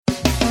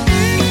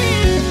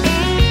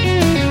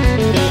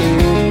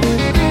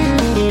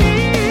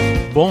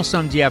Bon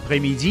samedi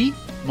après-midi.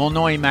 Mon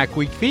nom est Mac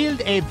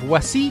Wakefield et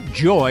voici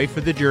Joy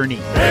for the Journey.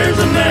 There's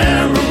a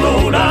narrow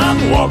road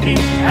I'm walking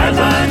as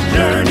I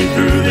journey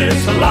through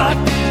this life,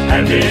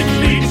 and it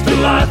leads to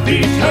life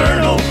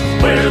eternal,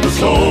 where the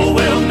soul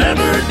will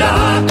never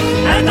die.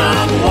 And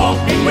I'm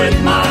walking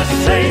with my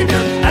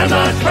Savior as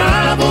I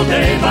travel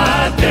day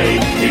by day.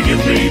 He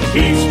gives me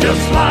peace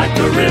just like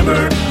a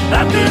river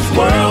that this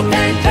world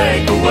can't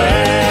take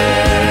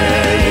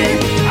away.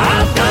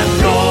 I've got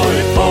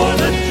joy for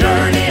the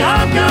journey,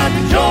 I've got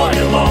joy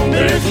along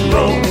this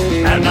road,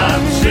 and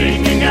I'm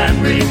singing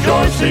and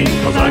rejoicing,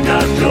 'cause I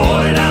got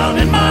joy down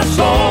in my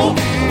soul.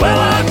 Well,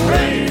 I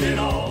prayed in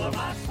all of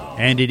my songs.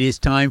 And it is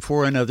time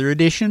for another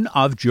edition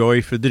of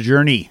Joy for the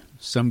Journey.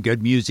 Some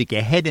good music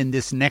ahead in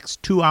this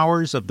next 2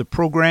 hours of the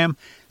program.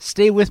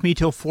 Stay with me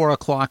till 4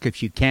 o'clock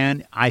if you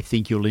can. I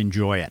think you'll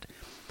enjoy it.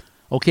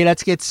 Okay,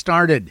 let's get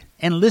started.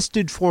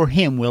 Enlisted for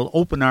Him will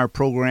open our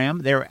program.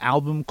 Their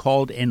album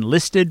called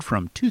Enlisted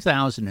from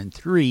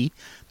 2003.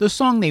 The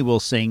song they will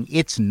sing,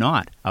 It's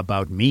Not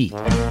About Me.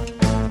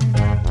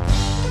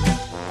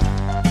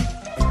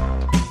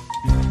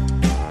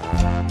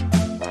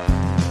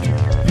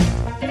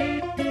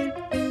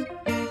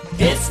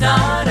 It's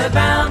not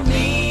about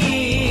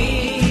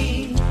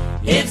me.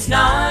 It's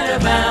not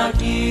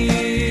about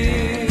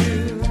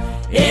you.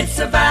 It's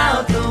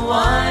about the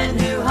one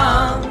who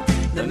hung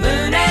the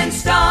moon and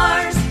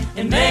stars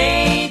and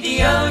made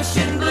the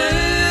ocean blue.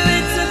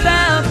 It's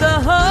about the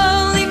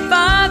Holy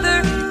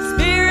Father,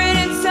 Spirit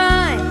and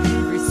Son.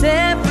 Three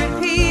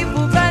separate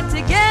people but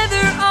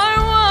together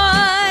are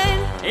one.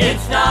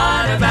 It's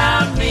not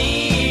about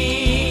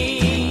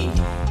me.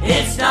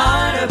 It's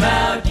not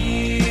about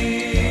you.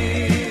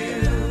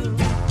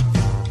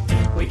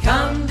 We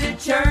come to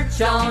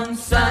church on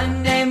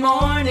Sunday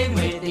morning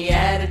with the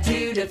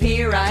attitude of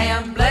here I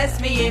am, bless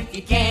me if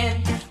you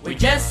can. We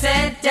just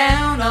sat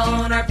down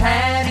on our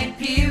padded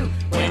pew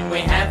when we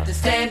have to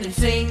stand and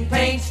sing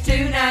page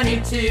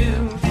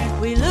 292.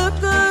 We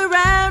look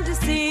around to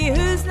see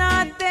who's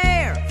not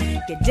there,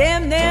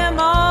 condemn them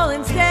all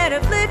instead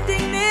of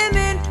lifting them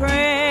in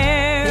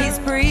prayer. He's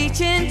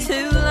preaching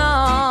too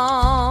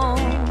long.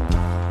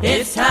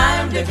 It's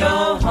time to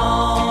go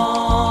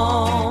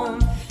home.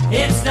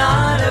 It's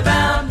not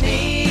about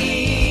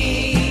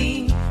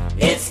me.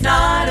 It's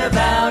not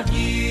about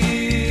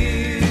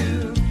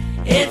you.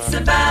 It's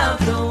about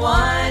the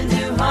one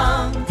who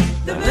hung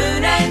the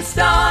moon and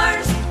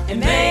stars and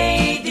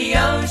made the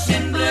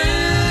ocean blue.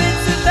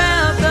 It's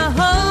about the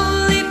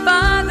Holy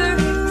Father,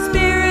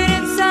 Spirit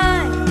and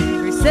Son.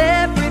 Three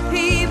separate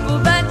people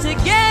but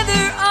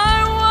together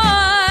are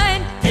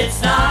one.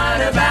 It's not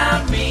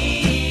about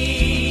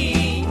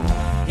me.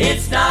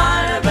 It's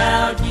not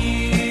about you.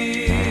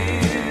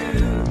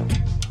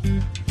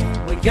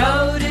 We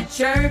go to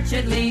church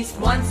at least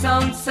once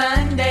on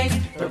Sundays,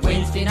 but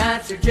Wednesday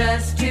nights are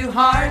just too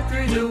hard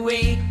through the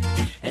week.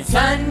 And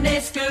Sunday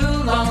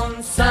school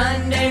on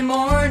Sunday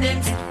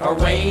mornings are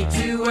way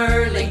too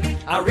early.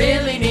 I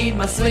really need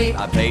my sleep.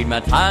 I paid my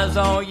tithes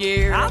all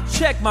year. I'll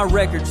check my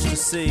records to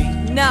see.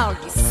 No,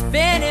 you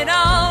spend it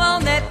all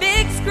on that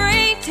big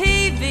screen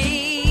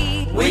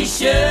TV. We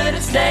should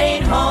have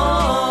stayed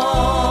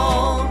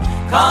home,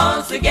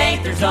 'cause the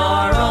Gaithers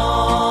are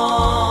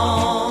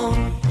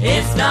on.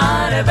 It's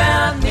not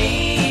about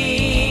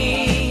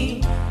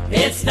me.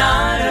 It's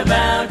not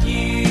about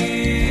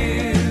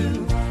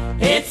you.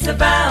 It's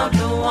about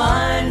the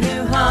one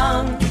who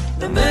hung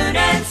the moon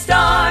and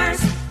stars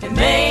and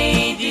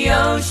made the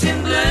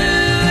ocean blue.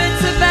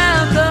 It's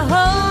about the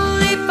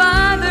Holy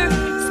Father,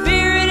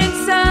 Spirit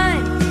and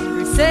Son.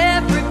 Three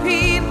separate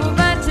people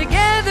but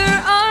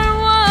together are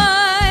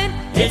one.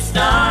 It's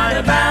not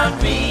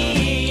about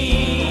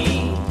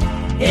me.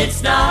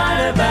 It's not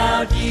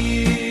about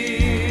you.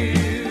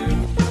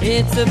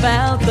 It's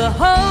about the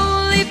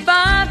Holy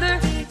Father,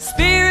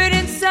 Spirit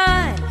and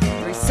Son.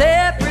 Three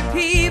separate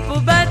people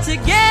but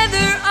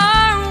together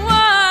are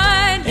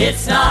one.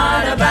 It's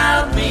not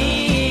about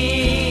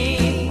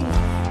me.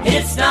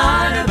 It's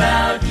not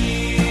about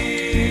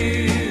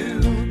you.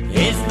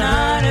 It's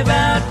not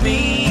about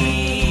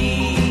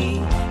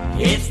me.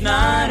 It's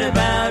not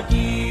about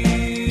you.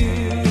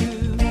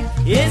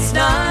 It's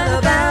not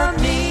about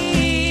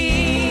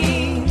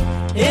me.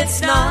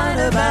 It's not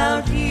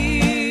about you.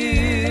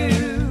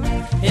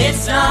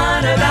 It's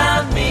not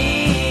about me.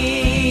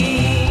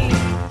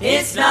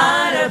 It's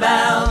not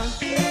about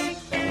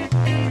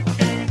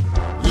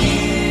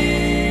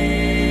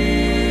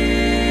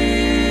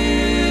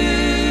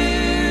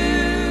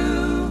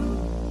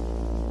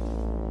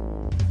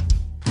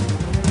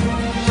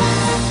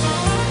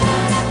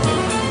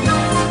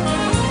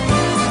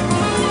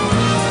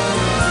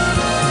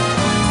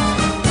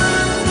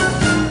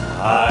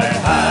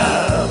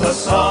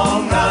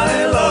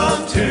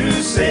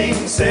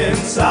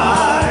since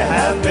I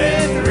have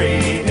been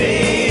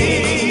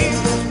redeemed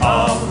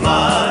of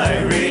my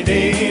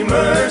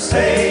Redeemer,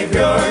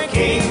 Savior,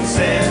 King,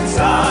 since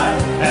I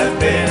have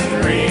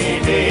been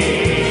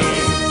redeemed,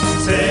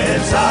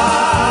 since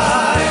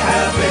I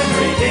have been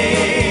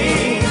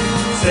redeemed,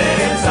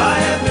 since I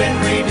have been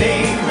redeemed.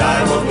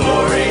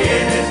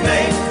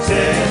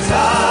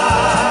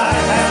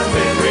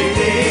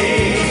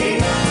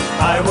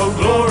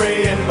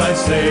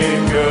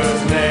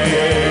 Savior's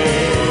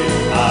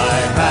name. I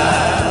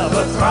have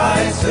a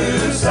price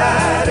to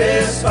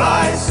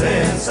satisfy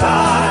since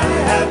I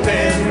have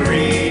been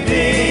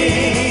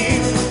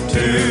redeemed.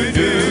 To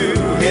do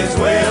His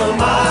will,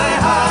 my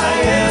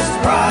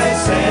highest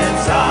price,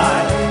 since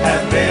I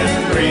have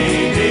been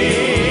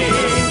redeemed.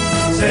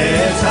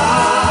 Since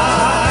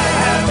I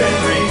have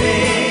been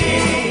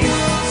redeemed.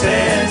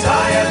 Since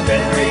I have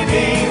been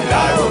redeemed,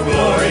 I will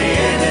glory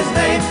in His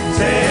name.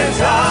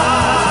 Since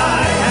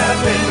I have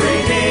been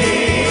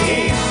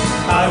redeemed,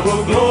 I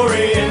will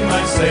glory in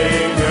my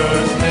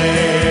Savior's name.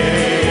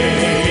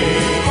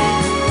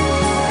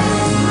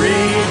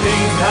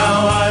 Redeemed,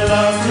 how I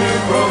love to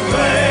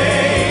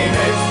proclaim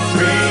it.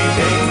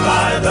 Redeemed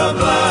by the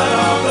blood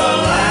of the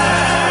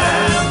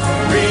Lamb.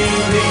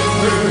 Redeemed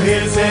through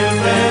His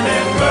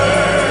infinite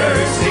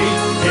mercy.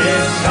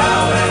 His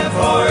child and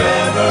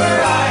forever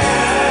I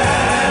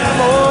am.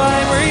 Oh,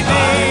 I'm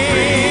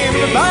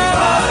redeemed by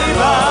the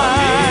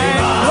divine.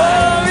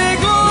 Glory,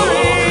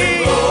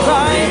 glory,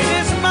 Christ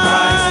is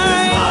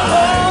mine.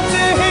 Oh,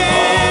 to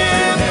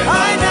Him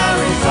I now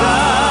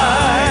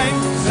resign.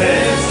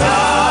 Since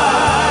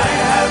I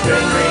have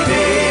been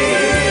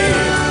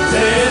redeemed,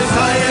 since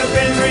I have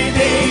been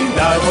redeemed,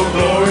 I will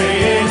glory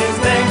in His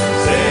name.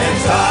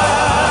 Since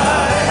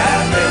I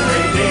have been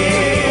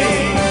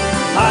redeemed,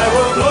 I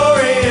will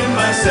glory in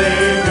my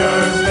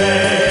Savior's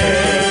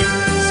name.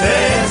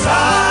 Since I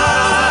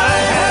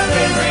have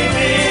been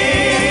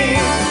redeemed,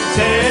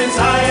 since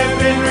I have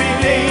been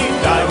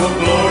redeemed, I will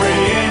glory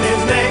in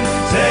His name.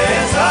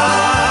 Since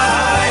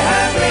I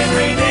have been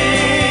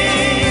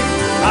redeemed,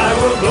 I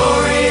will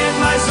glory in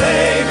my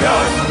Savior,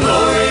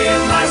 glory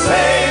in my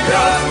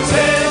Savior,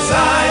 since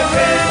I've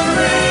been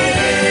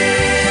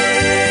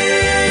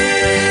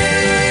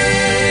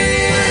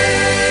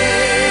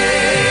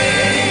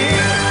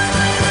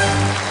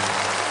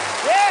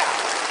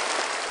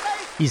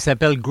Il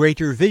s'appelle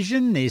Greater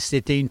Vision et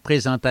c'était une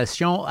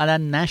présentation à la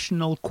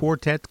National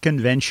Quartet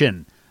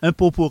Convention, un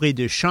pot-pourri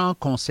de chants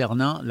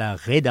concernant la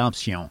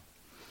rédemption.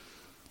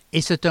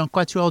 Et c'est un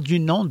quatuor du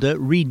nom de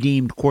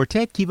Redeemed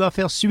Quartet qui va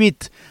faire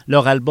suite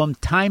leur album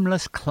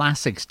Timeless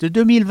Classics de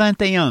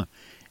 2021.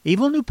 Ils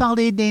vont nous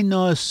parler des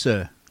noces,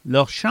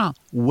 leur chant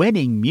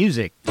Wedding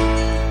Music.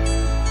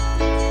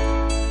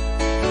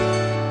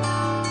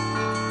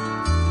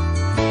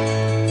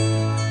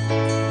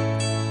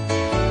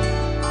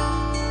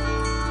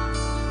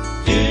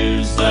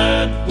 Is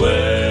that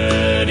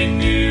wedding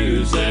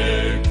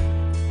music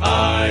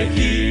I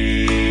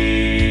hear?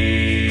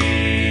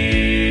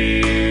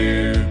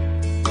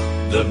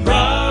 The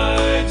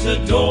bride's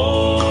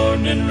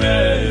adorned and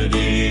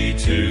ready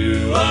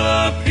to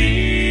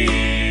appear.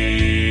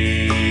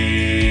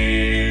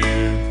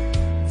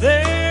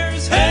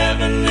 There's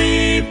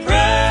heavenly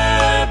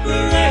preparation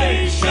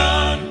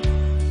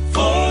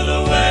for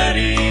the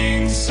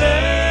wedding celebration.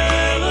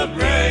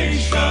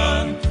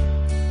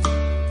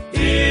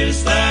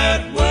 Is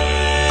that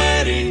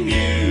wedding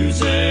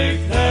music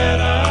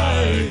that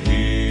I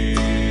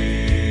hear?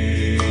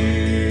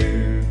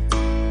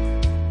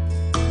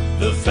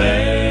 The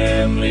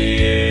family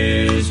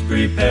is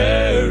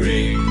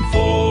preparing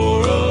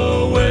for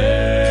a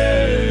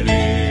wedding.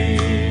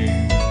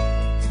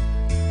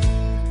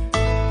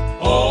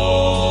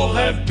 All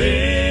have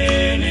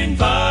been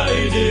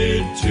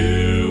invited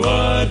to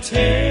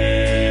attend.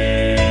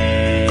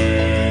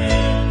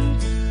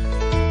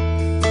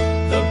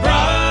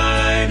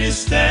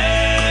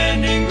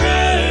 Standing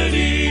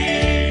ready,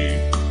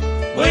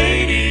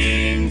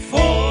 waiting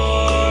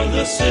for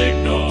the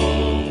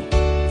signal.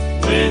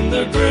 When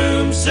the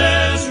groom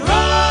says,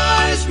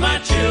 "Rise, my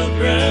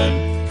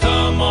children,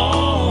 come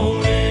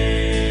on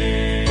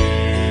in."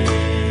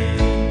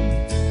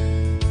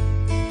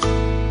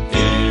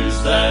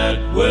 Is that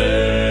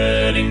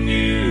wedding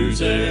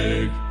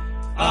music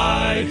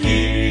I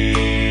hear?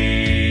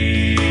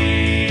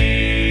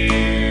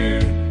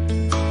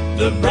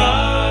 The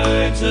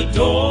bride's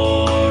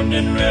adorned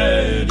and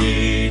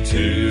ready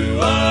to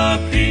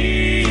appear.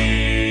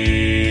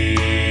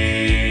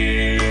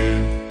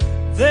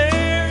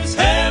 There's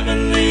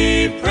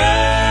heavenly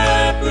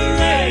preparation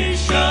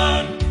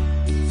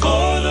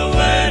for the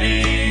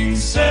wedding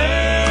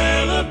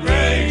celebration.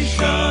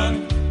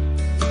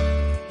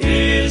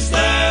 Is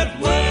that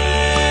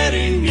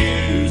wedding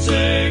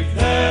music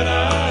that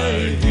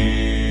I hear?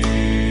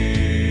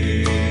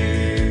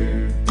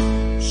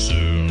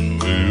 Soon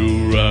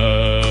we'll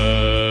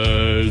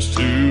rise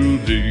to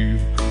leave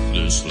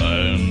this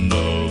land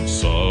of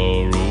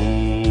sorrow,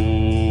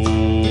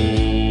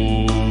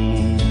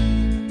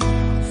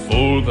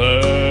 for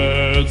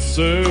that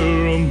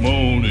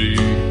ceremony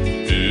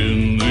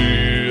in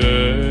the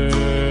air.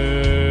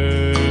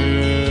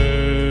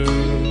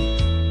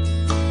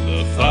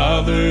 The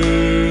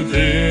Father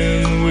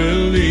then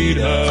will lead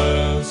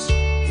us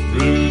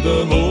through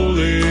the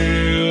holy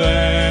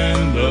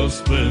land of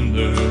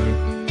splendor.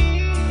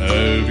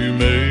 Have you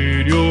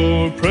made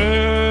your preparation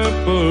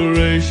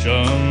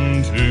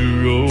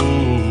to go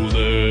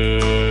there?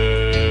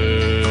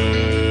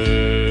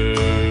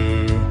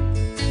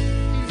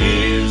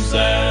 Is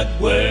that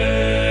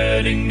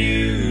wedding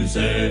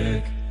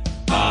music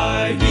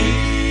I hear.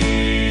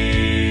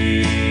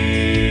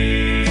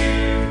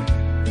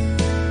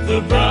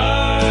 The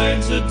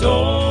bride's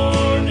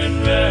adorned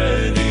and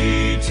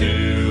ready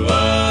to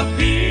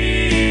appear.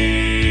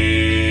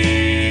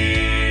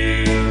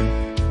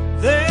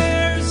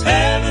 There's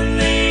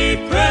heavenly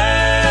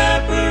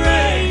preparation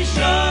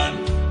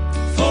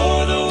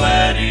for the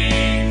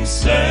wedding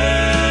celebration.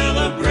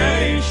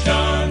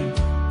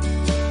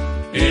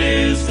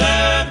 Is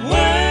that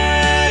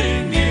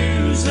wedding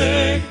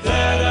music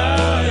that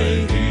I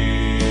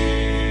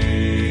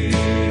hear?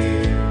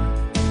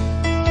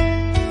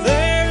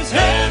 There's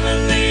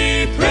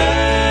heavenly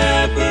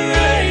preparation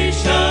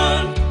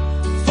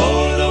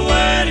for the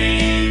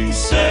wedding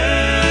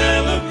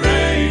celebration.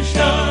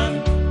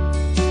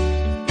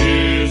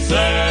 Is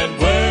that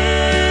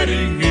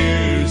wedding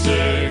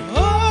music?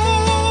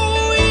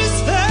 Oh,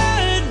 is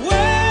that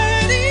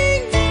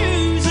wedding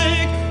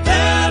music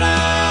that I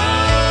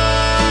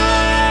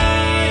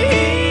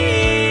hear?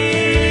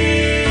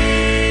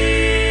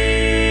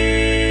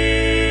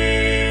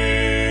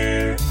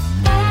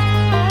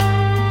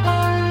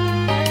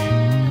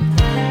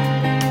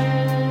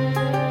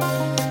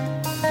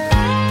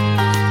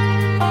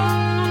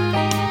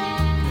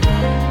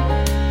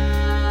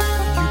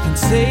 You can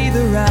say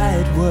the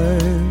right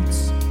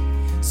words,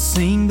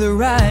 sing the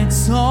right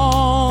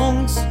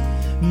songs,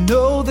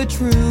 know the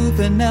truth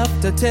enough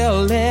to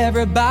tell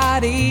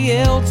everybody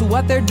else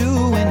what they're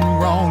doing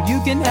wrong.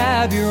 You can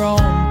have your own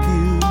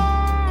pew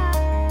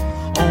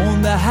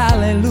on the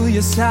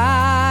hallelujah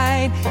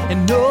side,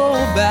 and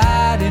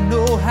nobody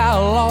know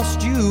how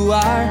lost you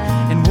are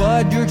and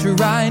what you're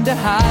trying to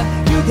hide.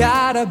 You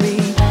gotta be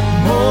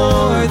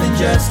more than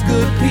just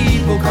good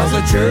people, 'cause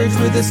a church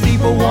with a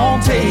steeple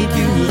won't take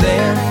you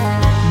there.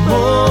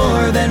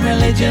 More than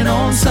religion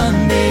on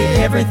Sunday,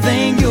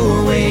 everything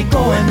your way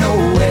going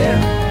nowhere.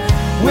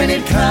 When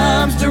it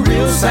comes to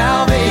real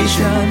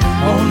salvation,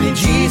 only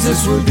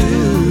Jesus will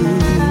do.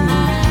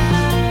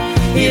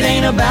 It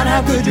ain't about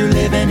how good you're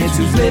living, it's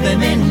who's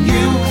living in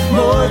you.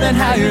 More than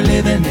how you're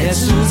living,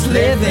 it's who's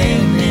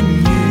living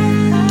in you.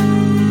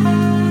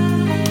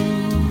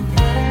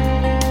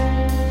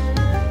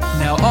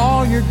 Now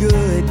all your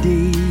good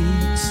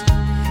deeds,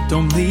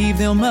 don't leave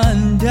them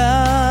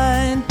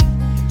undone.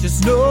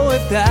 Just know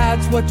if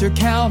that's what you're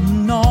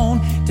counting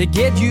on to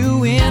get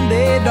you in,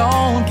 they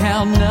don't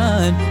count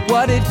none.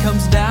 What it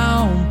comes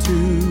down to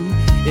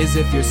is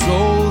if your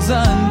soul's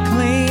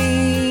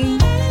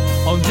unclean,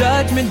 on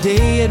Judgment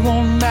Day it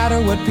won't matter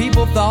what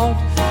people thought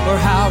or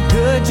how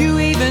good you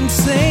even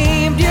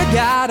seemed. You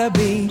gotta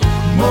be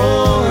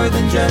more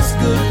than just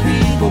good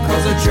people,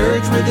 'cause a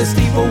church with a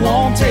steeple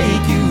won't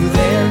take you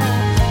there.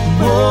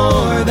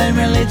 More than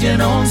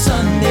religion on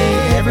Sunday,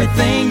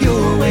 everything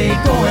your way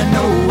going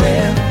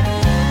nowhere.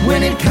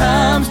 When it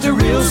comes to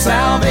real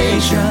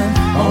salvation,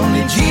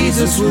 only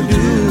Jesus will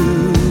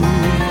do.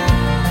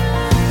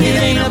 It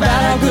ain't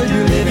about how good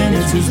you're living,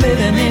 it's who's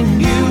living in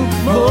you.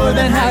 More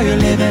than how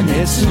you're living,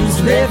 it's who's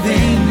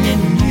living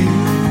in you.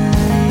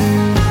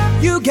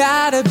 You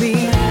gotta be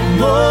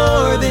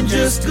more than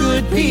just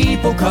good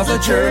people, 'cause a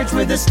church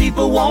with a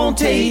steeple won't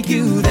take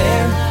you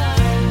there.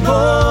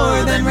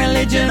 More than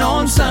religion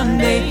on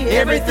Sunday,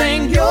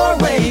 everything your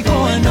way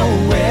going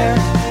nowhere.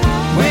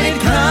 When it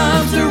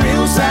comes to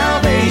real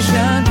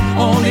salvation,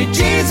 only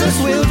Jesus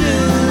will do.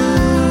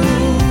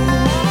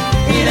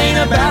 It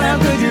ain't about how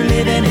good you're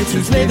living, it's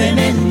who's living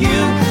in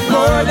you.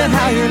 More than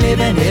how you're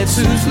living, it's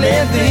who's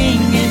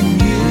living in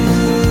you.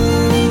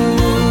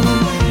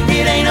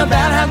 It ain't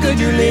about how good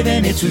you're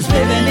living, it's who's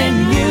living in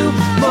you.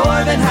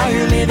 More than how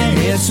you're living,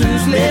 it's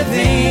who's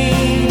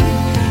living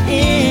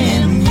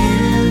in you.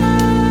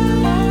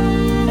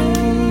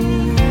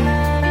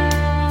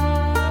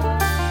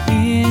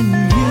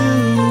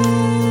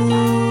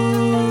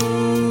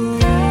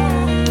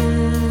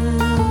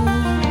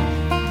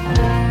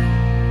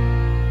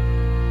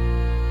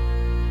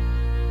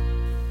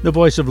 The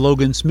voice of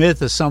Logan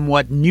Smith, a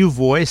somewhat new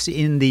voice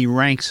in the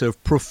ranks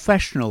of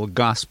professional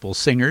gospel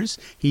singers.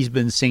 He's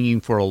been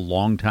singing for a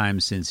long time,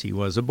 since he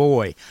was a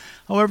boy.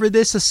 However,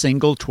 this is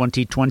single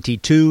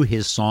 2022,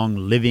 his song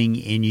Living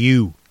in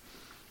You.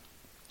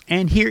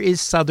 And here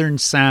is Southern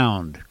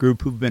Sound, a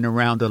group who've been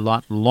around a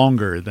lot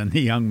longer than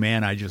the young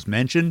man I just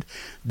mentioned.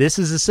 This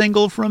is a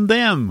single from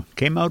them,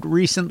 came out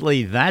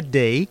recently that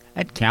day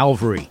at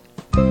Calvary.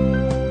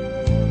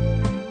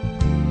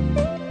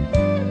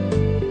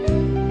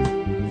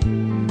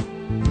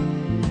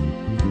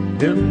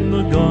 In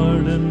the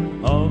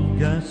Garden of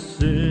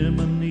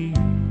Gethsemane,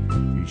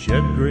 he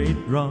shed great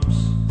drops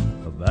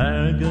of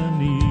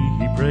agony.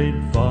 He prayed,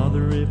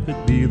 Father, if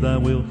it be thy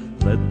will,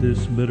 let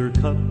this bitter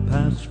cup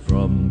pass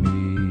from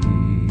me.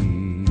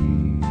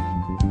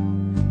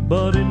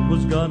 But it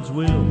was God's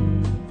will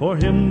for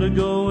him to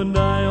go and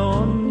die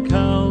on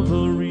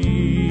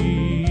Calvary.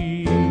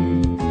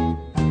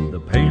 The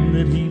pain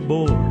that he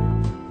bore,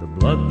 the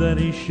blood that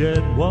he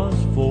shed was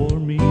for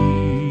me.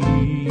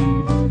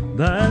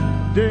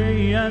 That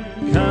day at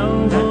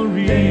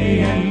Calvary,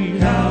 it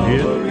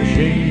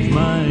changed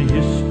my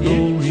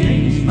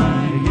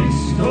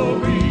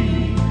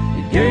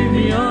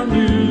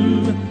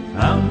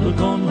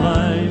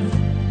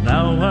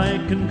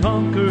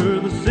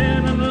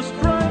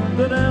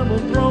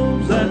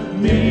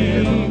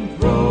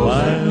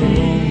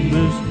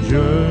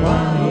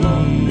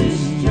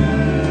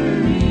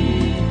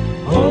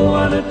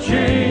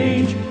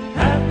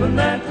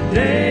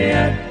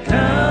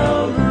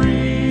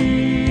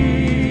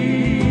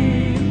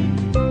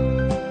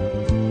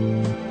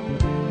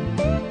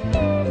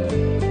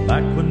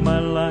when my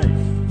life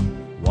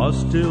was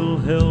still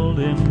held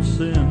in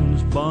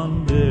sin's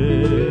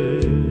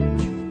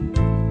bondage.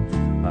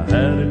 I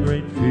had a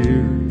great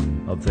fear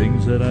of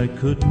things that I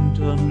couldn't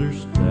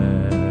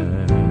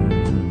understand.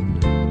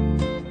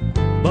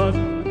 But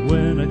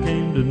when I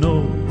came to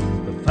know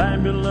the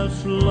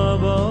fabulous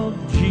love of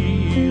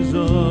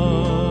Jesus,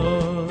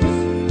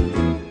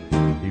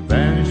 He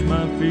banished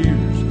my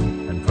fears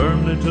and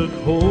firmly took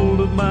hold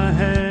of my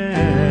hand.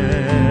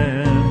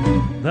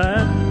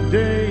 That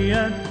day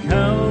at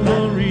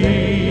Calvary,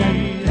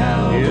 it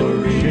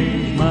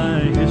changed my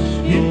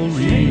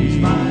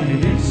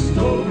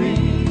history.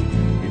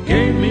 It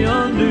gave me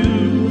a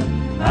new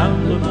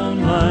outlook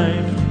on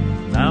life.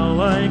 Now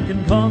I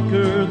can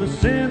conquer the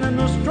sin and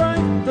the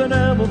strife the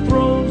devil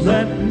throws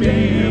at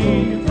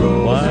me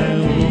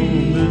while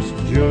on this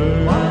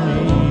journey.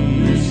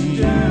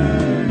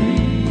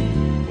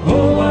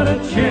 Oh, what a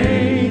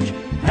change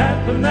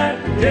happened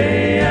that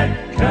day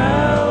at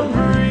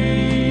Calvary.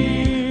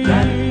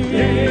 That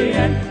day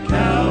at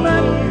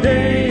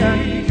Calvary.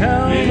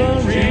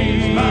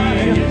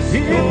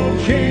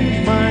 It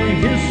changed my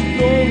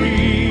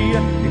history.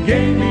 It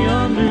gave me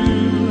a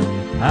new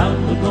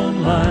outlook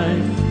on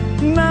life.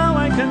 Now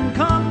I can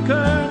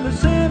conquer the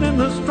sin and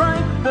the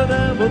strife the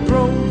devil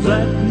throws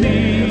at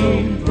me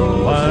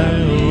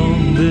while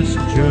on this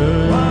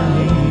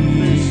journey.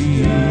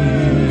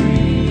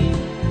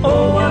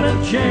 Oh, what a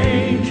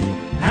change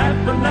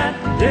happened that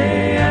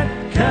day at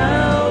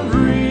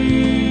Calvary.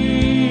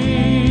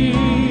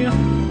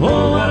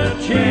 Oh, what a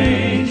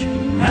change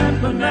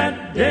happened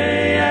that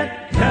day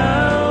at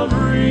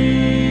Calvary.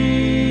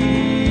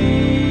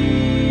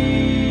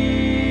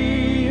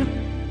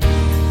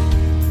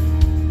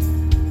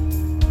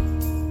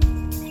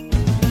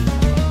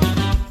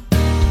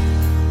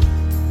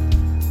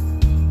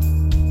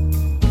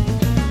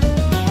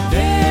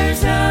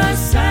 There's a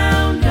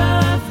sound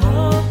of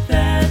hope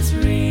that's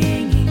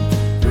ringing,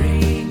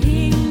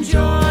 bringing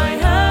joy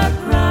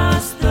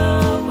across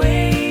the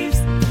waves.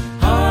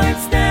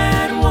 Hearts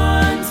that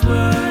once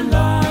were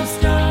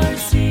lost are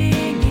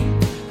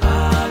singing,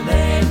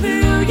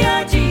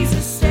 hallelujah,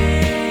 Jesus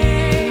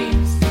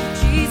saves.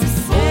 Jesus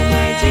saves. Oh,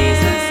 my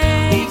Jesus,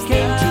 He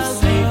came to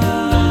save the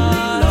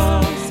lonely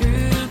lost.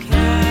 Through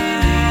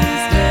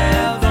Calvary's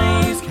death,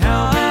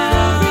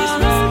 Calvary's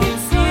rugged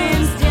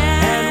sins,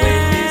 and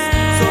with His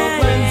soul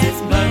cleansed, His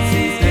blood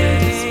sees there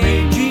His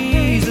fame.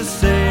 Jesus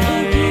saves.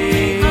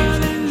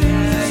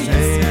 Hallelujah,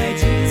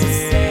 Jesus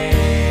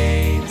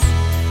saves.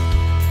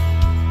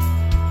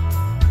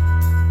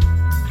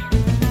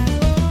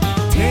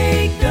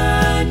 Take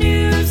the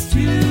news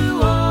to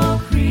all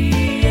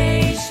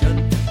creation.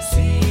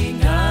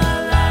 Sing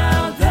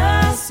aloud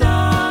the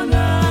song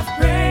of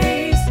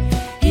praise.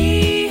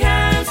 He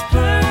has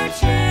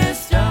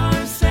purchased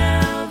our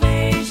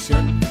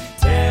salvation.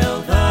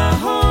 Tell the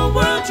whole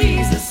world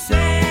Jesus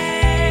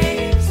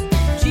saves.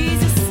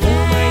 Jesus saves.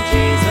 Oh, my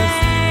Jesus,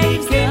 He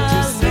came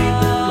to save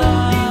the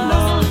lonely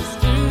lost.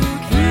 Through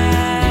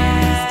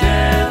His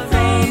death,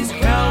 Calvary's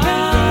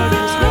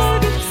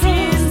rugged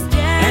sins,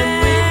 and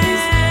with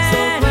His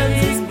soul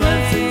cleansed, His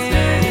blood sees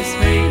there His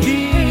fame.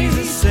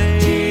 Jesus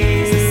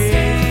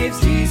saves.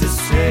 Jesus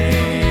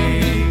saves.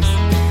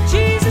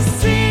 Jesus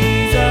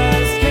saves.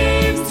 Jesus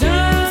came to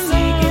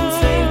seek and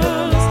save the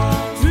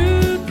lost.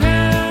 Through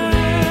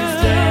Calvary's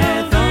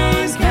death,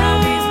 on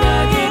Calvary's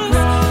rugged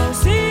cross,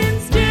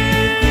 sin's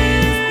death,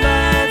 His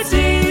blood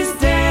sees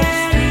there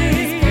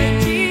His fame.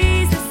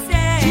 Jesus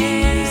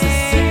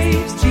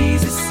saves.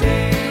 Jesus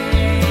saves.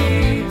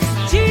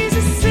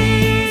 Jesus saves.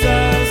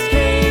 Jesus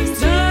came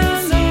to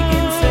seek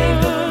and save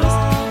the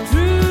lost.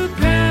 Through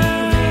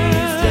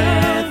Calvary's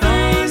death,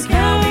 on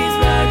Calvary's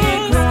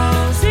rugged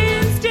cross,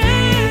 sin's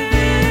death,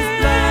 His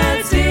blood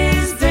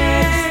sees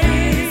there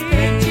His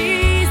fame.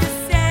 Jesus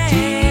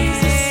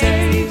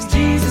saves.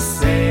 Jesus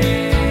saves.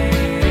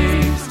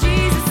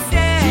 Jesus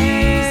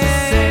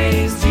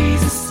saves.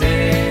 Jesus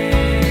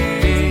saves.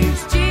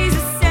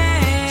 Jesus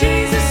saves.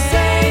 Jesus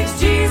saves.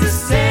 Jesus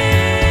saves.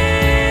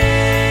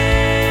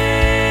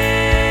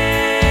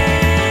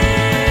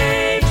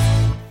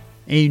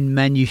 Et une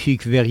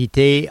magnifique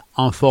vérité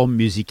en forme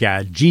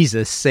musicale.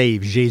 Jesus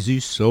save,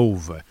 Jésus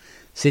sauve.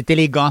 C'était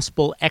les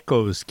Gospel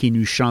Echoes qui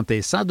nous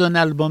chantaient ça d'un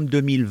album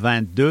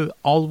 2022,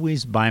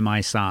 Always by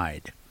My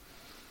Side.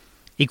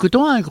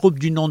 Écoutons un groupe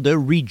du nom de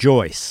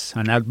Rejoice,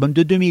 un album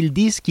de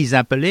 2010 qu'ils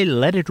appelaient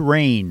Let It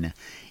Rain.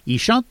 Ils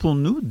chantent pour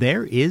nous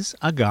There is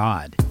a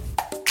God.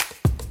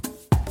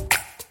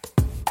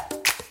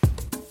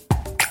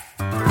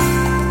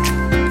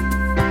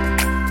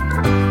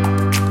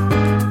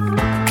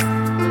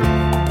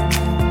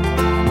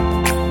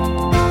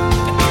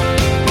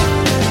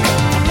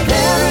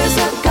 There is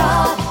a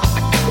God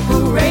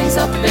who reigns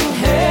up in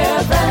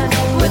heaven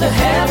with a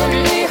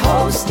heavenly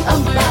host, a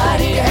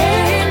mighty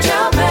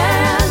angel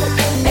man.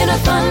 In a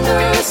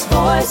thunderous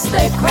voice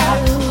they cry,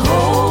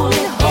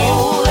 holy,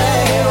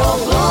 holy, all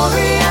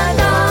glory and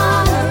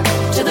honor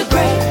to the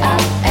great I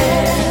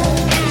am.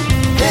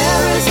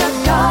 There is a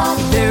God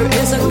who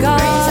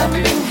reigns up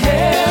in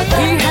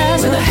heaven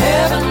with a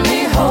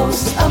heavenly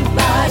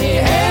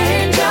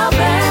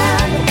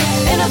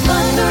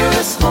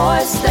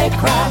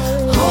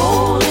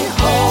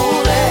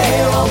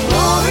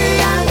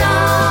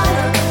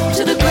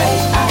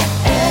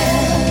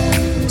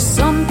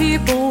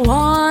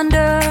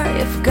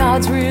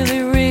God's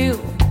really real?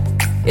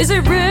 Is He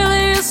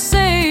really a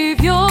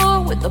Savior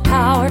with the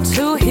power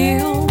to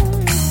heal?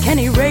 Can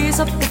He raise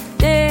up the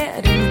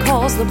dead and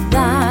cause the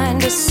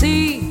blind to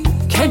see?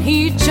 Can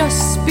He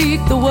just speak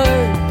the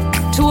word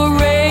to a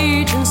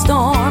raging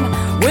storm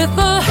with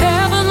a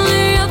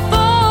heavenly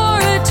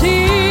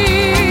authority?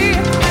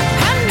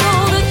 I know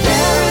that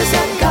there is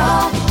a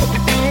God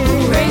who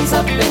reigns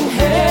up in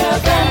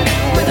heaven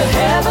with a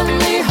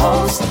heavenly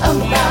host, a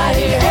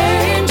mighty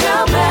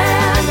angel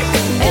band.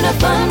 In a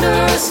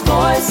thunderous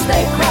voice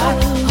they cry,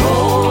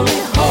 holy,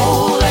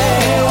 holy,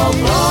 all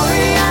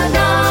glory and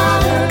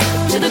honor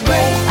to the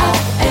great I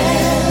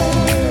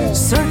am.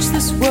 Search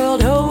this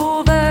world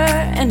over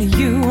and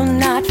you will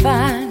not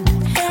find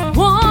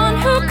one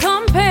who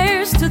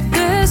compares to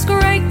this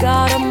great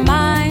God of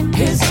mine.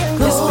 His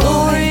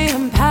glory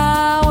and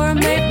power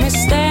make me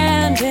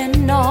stand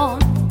in awe.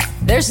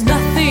 There's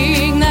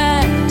nothing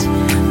that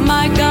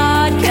my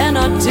God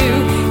cannot do.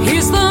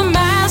 He's the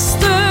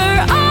master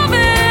of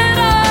it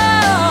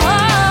all.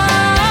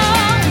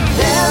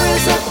 There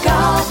is a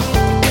God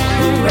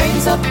who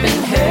reigns up in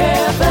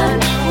heaven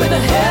with a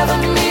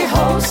heavenly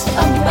host, a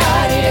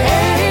mighty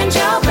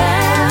angel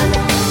band.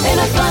 In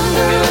a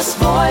thunderous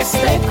voice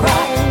they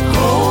cry,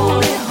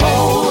 holy,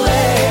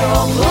 holy,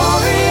 all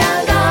glory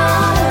and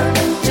honor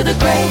to the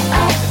great I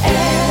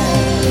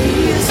am. He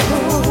is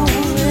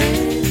holy,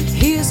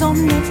 He is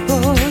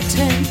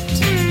omnipotent,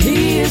 He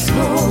is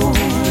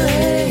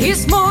holy,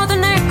 He's more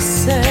than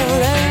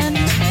excellent.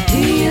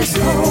 He is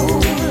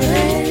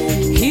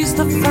holy, He's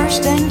the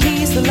first and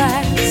He's the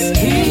last.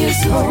 He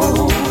is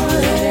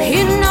holy,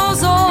 He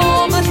knows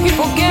all but He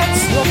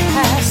forgets the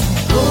past.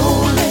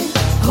 Holy,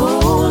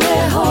 holy,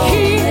 holy,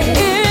 He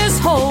is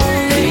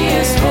holy, He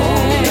is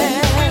holy,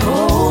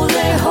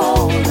 holy,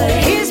 holy.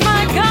 He's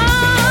my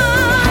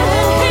God,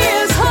 He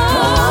is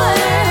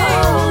holy,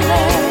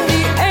 holy.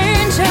 The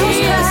angels He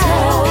is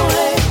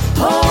holy,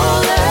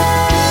 holy.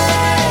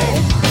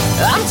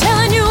 I'm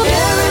telling you,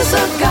 there is a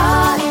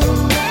God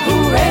who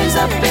reigns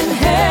up in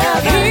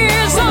heaven. He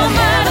is a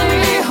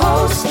mighty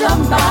host, a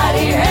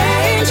mighty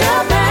angel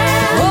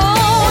band.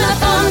 Oh, in a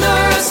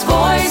thunderous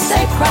voice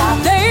they cry,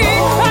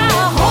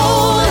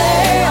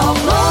 holy, all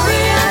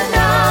glory and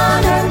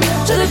honor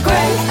to the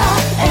great I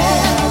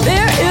am.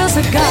 There is a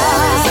God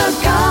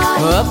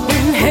up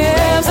in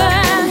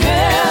heaven.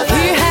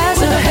 He has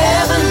a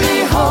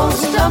heavenly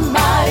host, a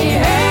mighty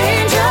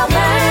angel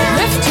band.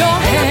 Lift your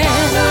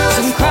hands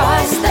in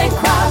Christ they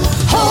cry,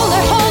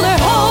 holy, holy,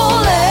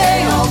 holy,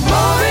 all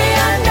glory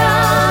and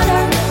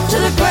honor to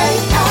the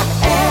great I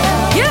am.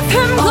 Give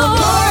Him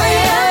glory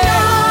and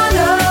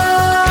honor,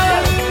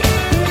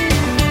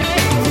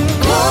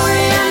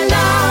 glory and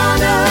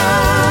honor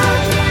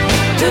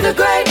to the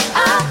great I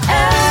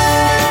am.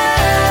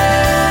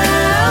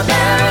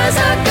 There is a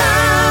God.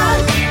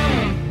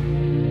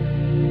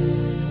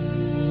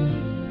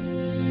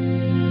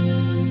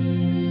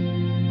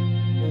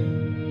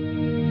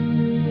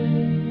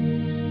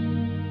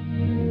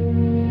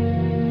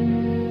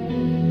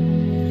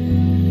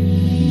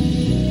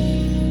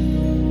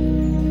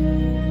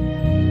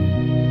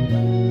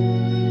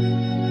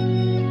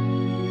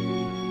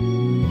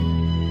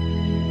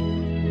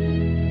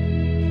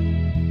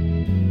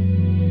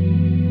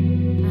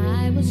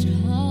 I was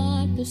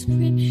taught the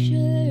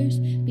scriptures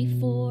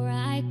before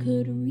I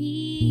could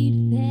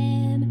read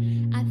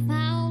them. I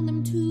found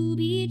them to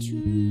be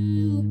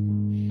true.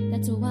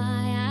 That's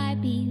why I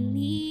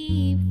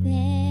believe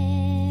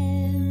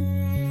them.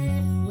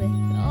 With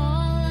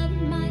all of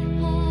my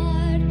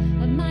heart,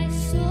 of my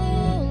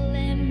soul,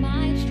 and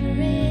my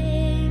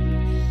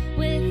strength,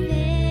 with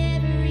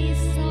every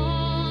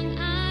song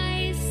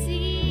I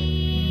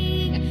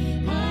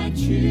sing, I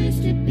choose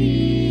to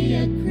be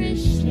a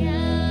Christian.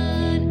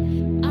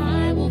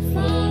 I will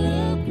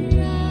follow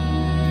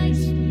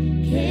Christ,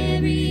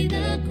 carry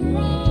the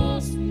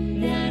cross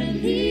that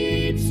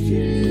leads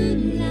to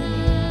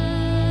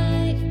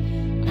life.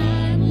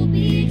 I will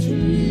be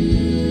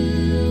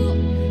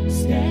true,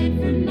 stand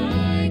for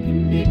my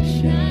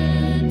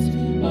convictions,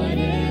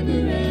 whatever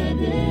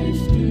others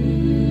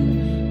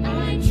do.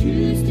 I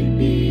choose to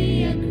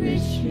be a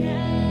Christian.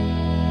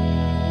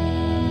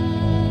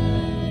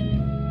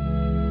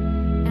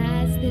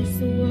 As this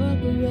world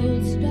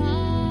grows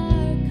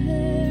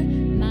darker,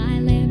 my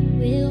lamp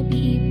will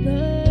be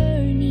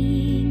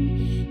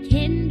burning,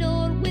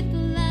 kindled with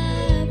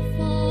love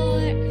for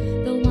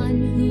the one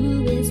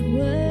who is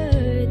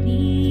worthy.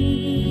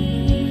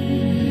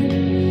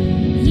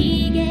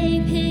 He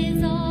gave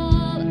His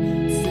all,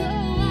 so I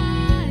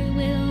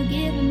will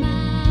give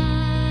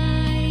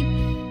mine.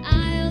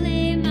 I'll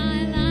lay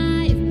my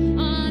life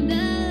on the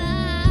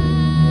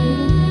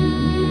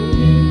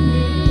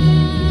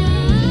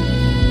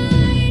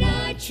line.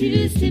 I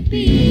choose to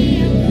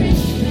be a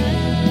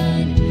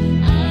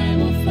Christian. I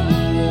will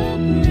follow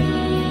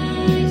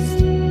Christ,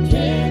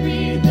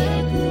 carry the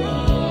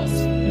cross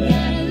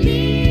that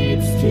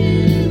leads to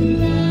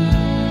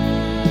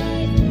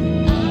life.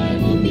 I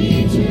will be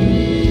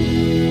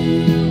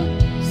true,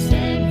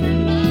 stand for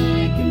my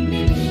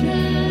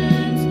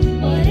convictions,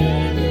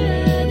 whatever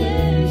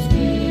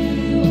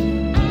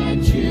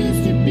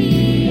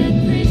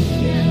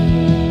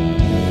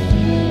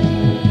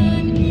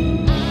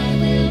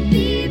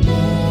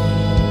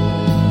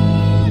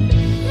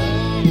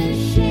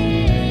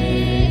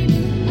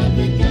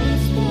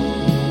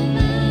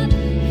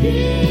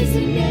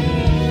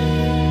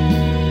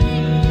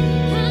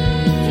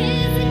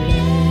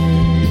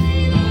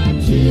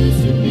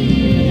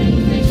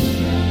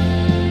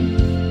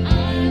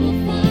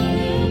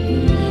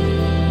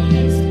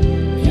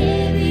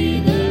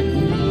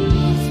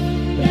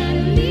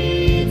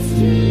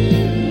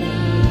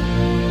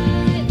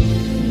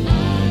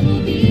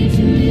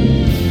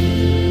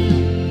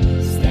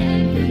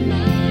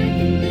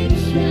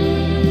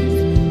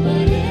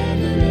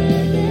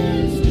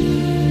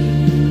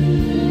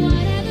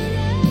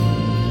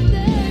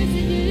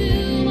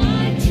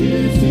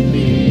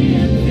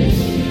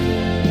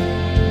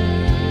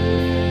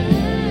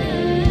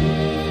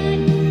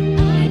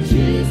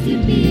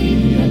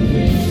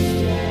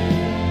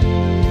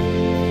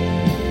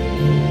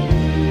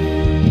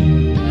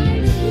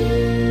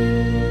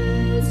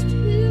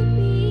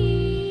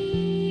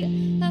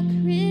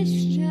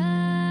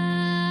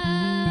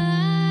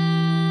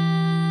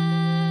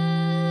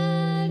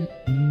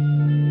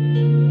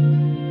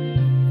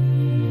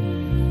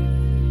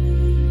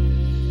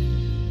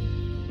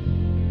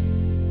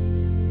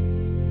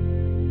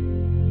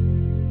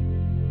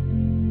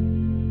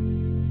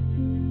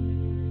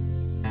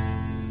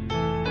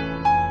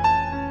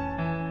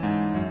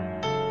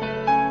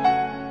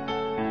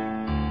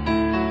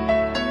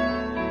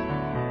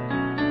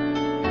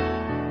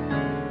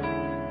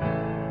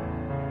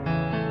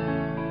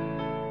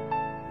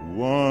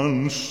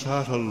One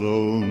sat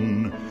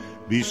alone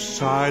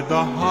beside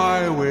the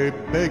highway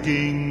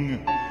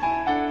begging.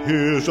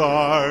 His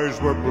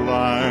eyes were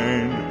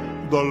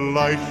blind, the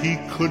light he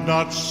could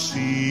not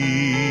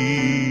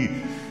see.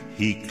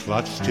 He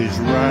clutched his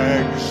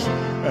rags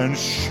and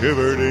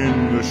shivered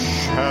in the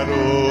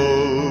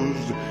shadows.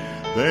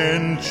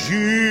 Then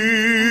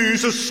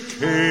Jesus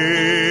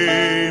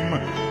came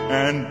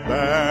and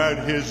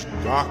bade his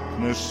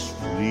darkness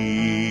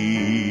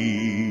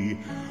flee.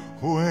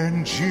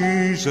 When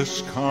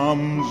Jesus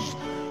comes,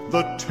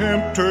 the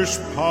tempter's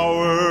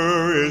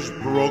power is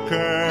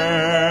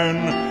broken.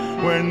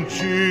 When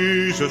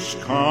Jesus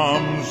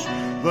comes,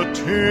 the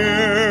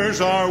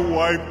tears are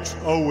wiped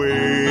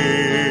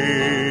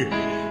away.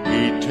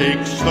 He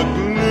takes the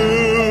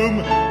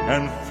gloom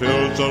and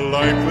fills a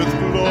life with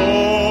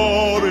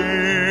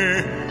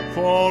glory,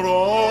 for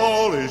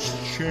all is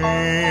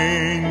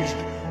changed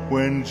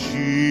when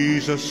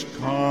Jesus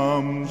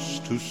comes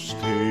to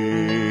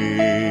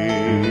stay.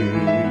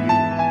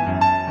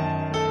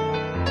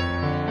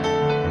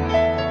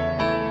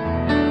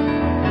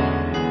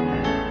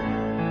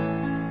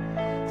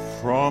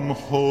 From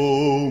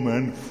home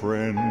and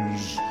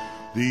friends,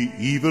 the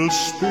evil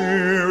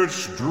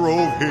spirits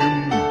drove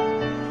him.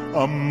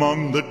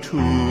 Among the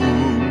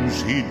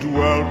tombs he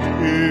dwelt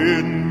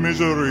in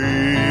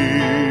misery.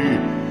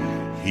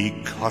 He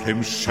cut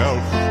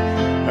himself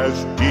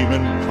as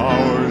demon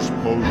powers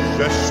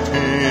possessed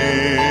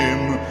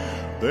him.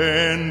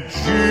 Then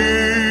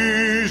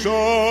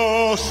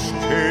Jesus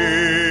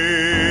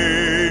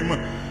came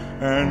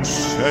and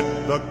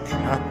set the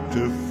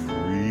captive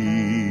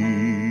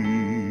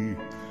free.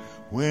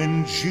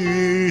 When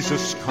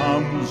Jesus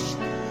comes,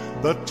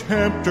 the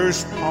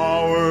tempter's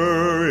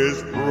power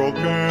is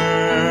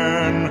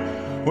broken.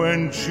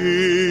 When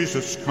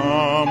Jesus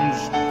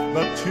comes,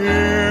 the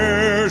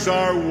tears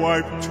are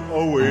wiped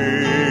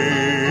away.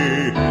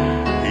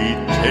 He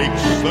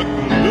takes the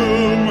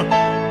gloom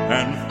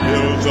and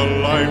fills a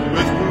life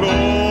with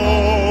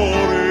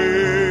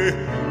glory,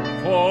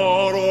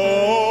 for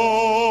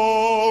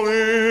all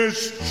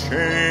is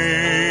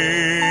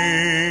changed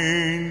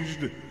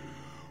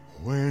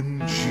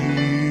when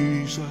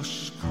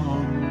Jesus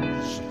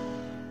comes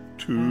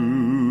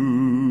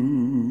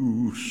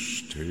to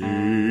stay.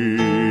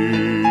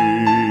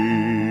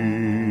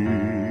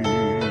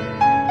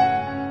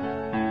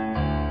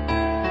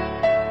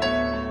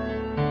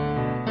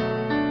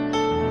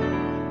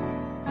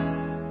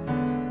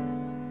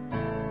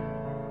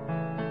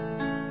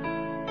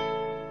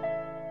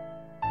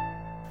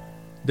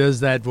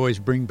 Does that voice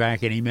bring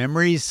back any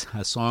memories?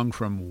 A song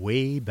from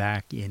way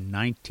back in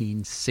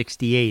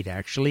 1968,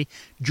 actually.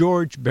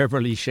 George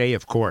Beverly Shea,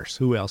 of course.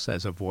 Who else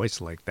has a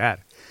voice like that?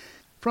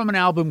 From an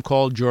album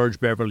called George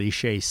Beverly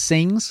Shea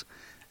Sings,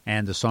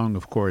 and the song,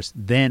 of course,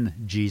 Then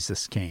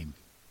Jesus Came.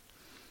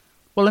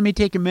 Well, let me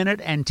take a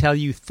minute and tell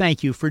you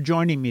thank you for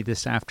joining me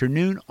this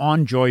afternoon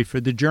on Joy for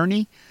the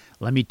Journey.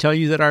 Let me tell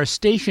you that our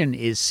station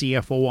is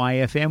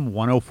CFOI-FM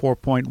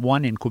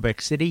 104.1 in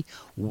Quebec City,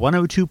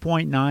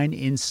 102.9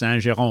 in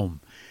Saint-Jérôme.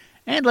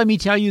 And let me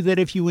tell you that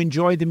if you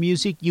enjoy the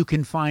music, you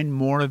can find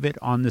more of it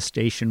on the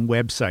station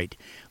website.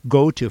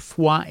 Go to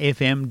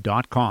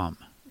foifm.com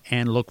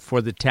and look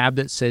for the tab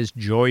that says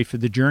Joy for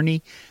the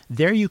Journey.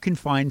 There you can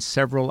find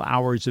several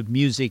hours of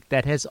music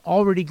that has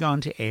already gone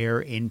to air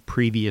in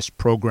previous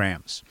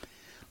programs.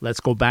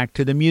 Let's go back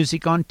to the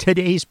music on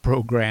today's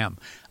program.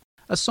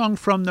 A song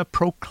from the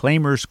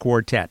Proclaimers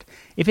Quartet.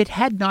 If It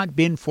Had Not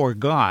Been for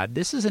God,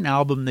 this is an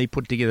album they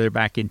put together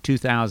back in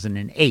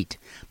 2008.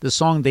 The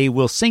song they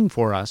will sing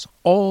for us,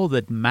 All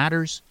That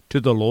Matters to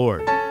the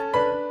Lord.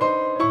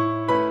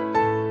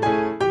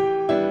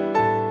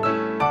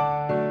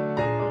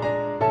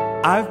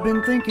 I've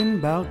been thinking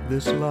about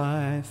this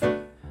life,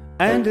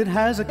 and it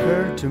has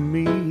occurred to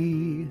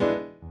me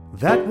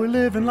that we're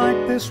living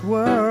like this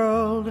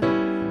world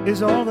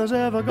is all there's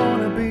ever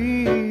gonna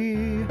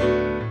be.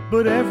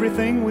 But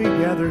everything we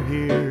gather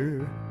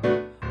here,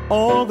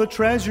 all the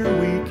treasure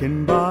we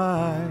can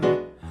buy,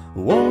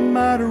 won't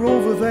matter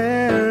over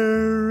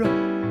there,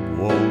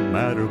 won't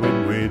matter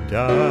when we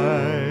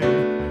die.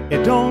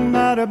 It don't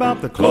matter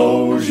about the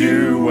clothes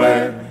you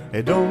wear,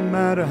 it don't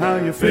matter how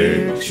you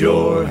fix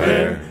your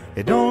hair,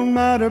 it don't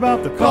matter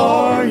about the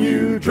car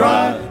you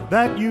drive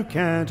that you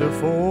can't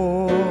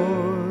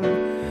afford.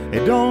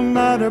 It don't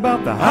matter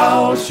about the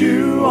house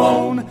you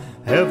own,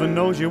 heaven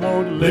knows you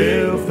won't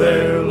live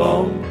there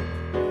long.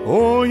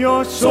 Oh,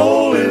 your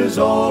soul is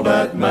all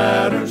that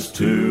matters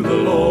to the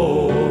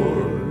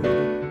Lord.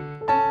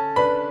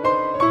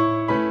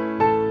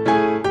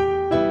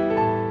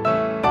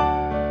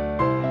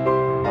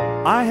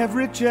 I have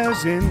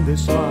riches in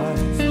this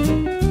life,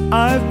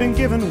 I've been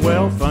given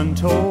wealth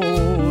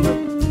untold,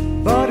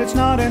 but it's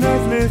not in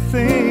earthly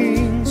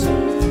things,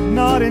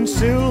 not in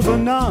silver,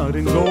 not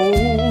in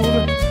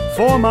gold.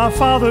 For my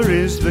Father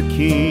is the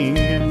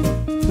King,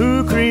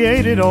 who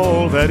created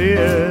all that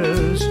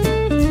is.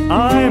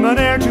 I'm an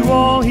heir to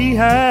all He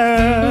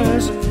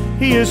has,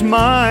 He is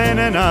mine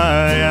and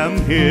I am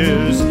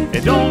His.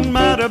 It don't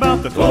matter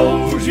about the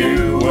clothes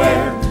you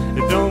wear,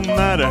 it don't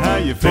matter how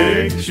you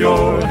fix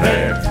your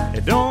hair,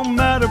 it don't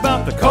matter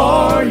about the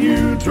car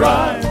you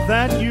drive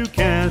that you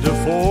can't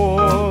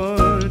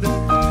afford.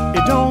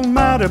 It don't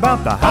matter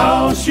about the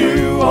house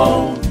you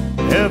own,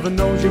 heaven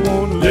knows you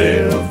won't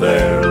live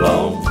there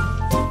long.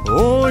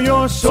 Oh,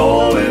 your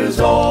soul is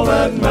all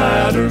that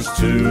matters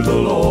to the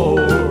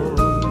Lord.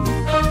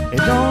 It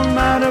don't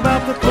matter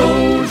about the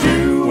clothes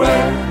you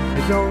wear,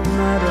 it don't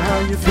matter how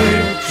you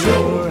fix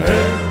your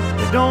hair,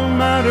 it don't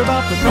matter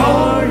about the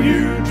car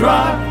you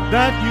drive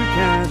that you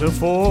can't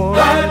afford.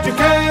 That you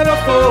can't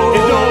afford.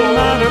 It don't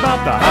matter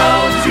about the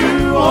house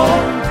you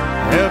own,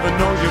 heaven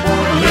knows you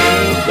won't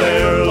live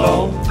there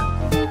long.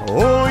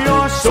 Oh,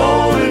 your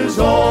soul is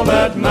all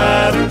that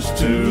matters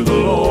to the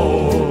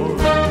Lord.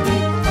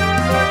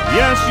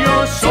 Yes,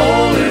 your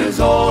soul is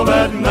all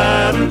that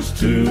matters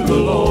to the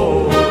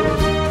Lord.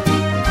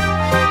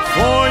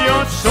 For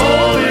your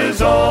soul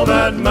is all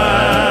that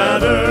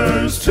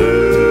matters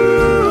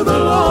to the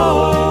Lord.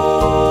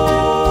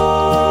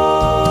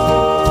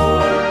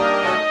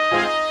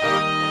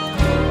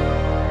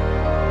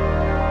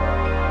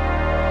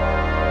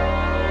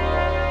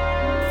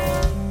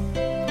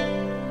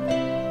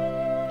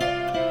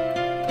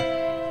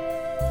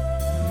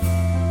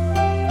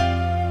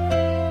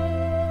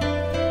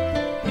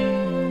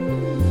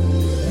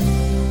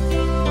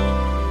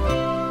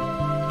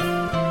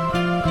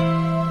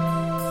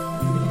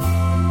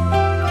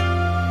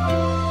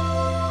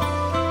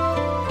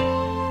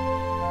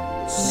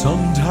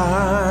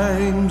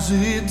 Sometimes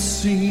it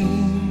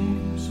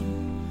seems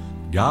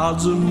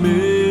God's a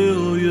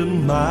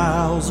million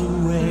miles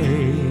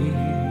away.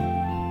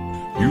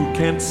 You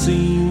can't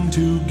seem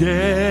to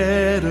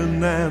get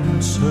an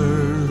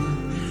answer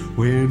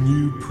when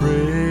you pray.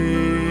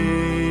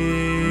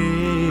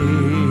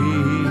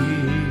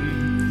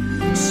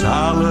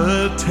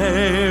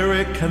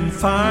 Solitary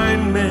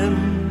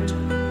confinement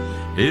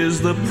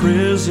is the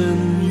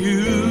prison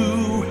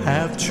you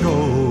have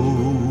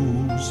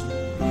chose.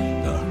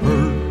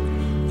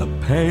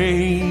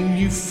 Pain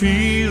you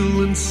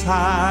feel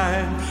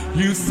inside,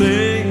 you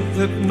think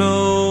that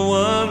no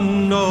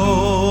one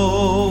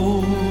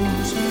knows.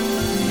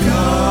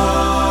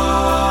 God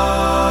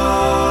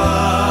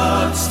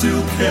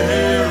still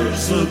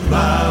cares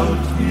about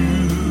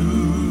you.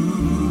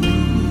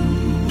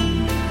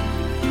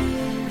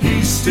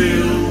 He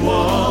still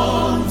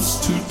wants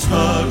to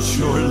touch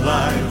your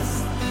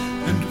life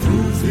and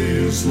prove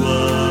His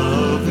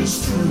love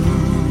is true.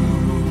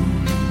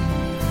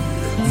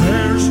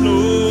 There's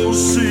no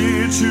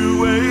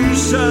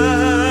situation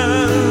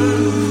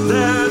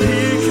that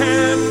He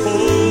can't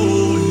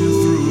pull you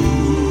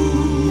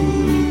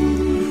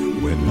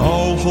through. When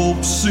all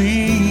hope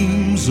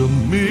seems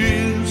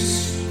amiss,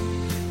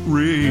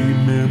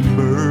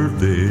 remember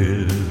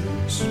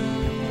this: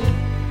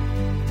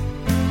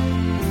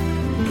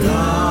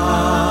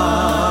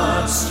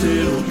 God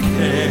still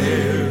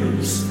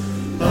cares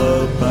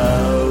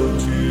about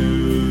you.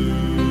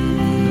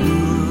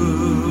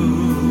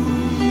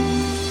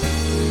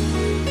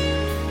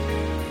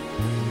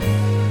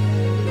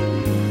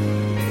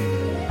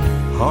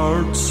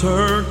 Hard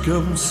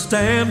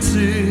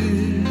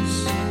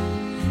circumstances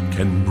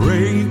can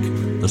break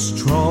the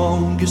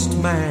strongest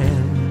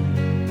man.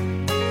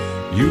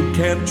 You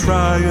can't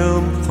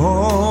triumph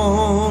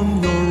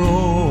on your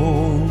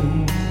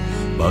own,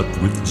 but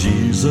with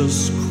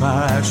Jesus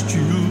Christ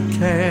you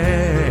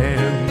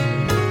can.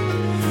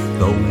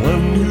 The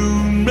one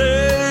who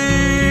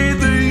made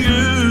the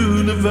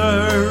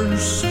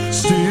universe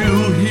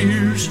still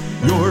hears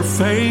your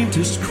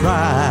faintest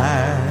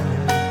cry.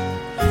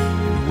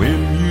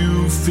 When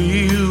you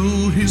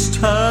feel His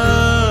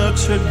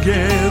touch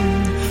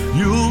again,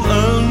 you'll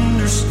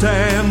understand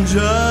understand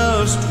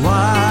just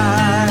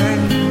why.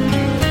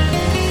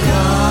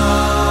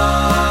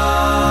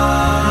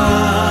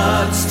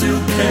 God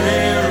still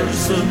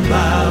cares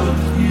about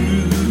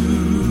you.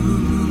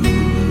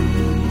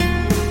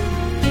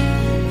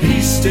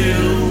 He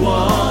still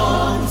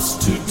wants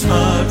to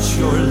touch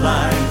your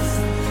life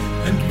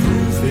and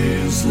prove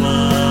His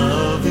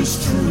love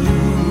is true.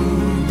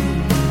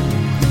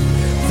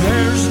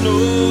 There's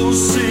no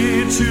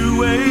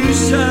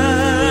situation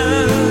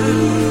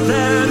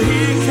that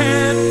He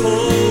can't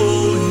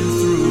pull you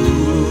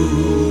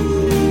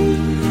through.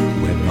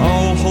 When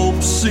all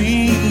hope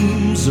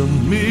seems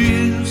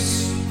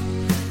amiss,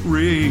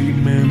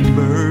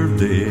 remember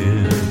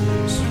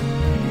this: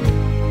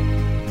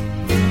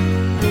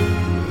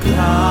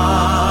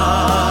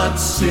 God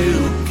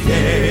still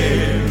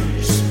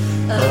cares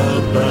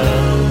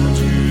about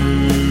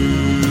you.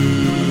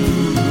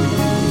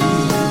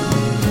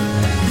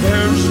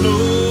 There's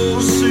no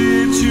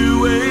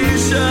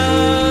situation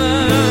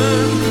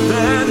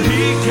that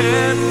He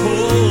can't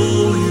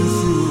pull you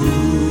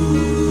through.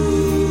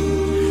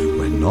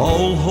 When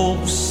all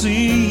hope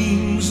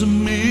seems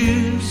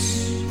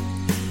amiss,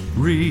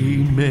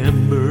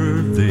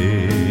 remember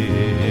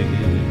this: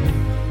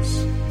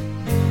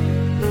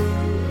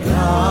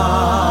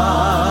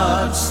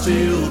 God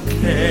still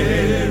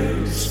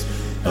cares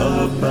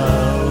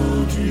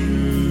about you.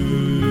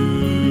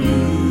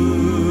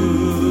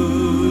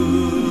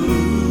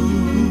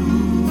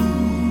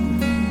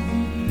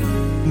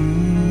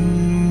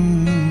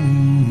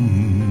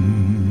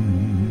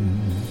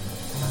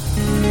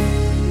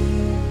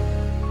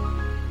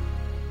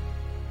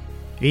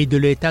 Et de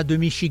l'État de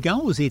Michigan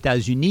aux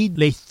États-Unis,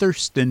 les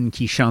Thurston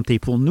qui chantaient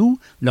pour nous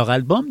leur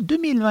album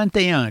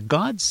 2021,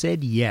 God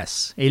Said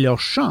Yes, et leur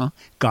chant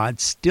God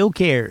Still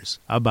Cares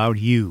About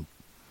You.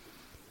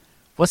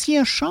 Voici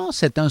un chant,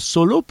 c'est un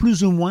solo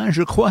plus ou moins,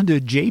 je crois,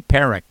 de Jay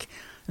Perrick,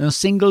 un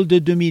single de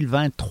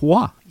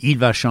 2023. Il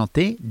va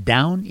chanter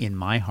Down in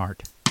My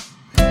Heart.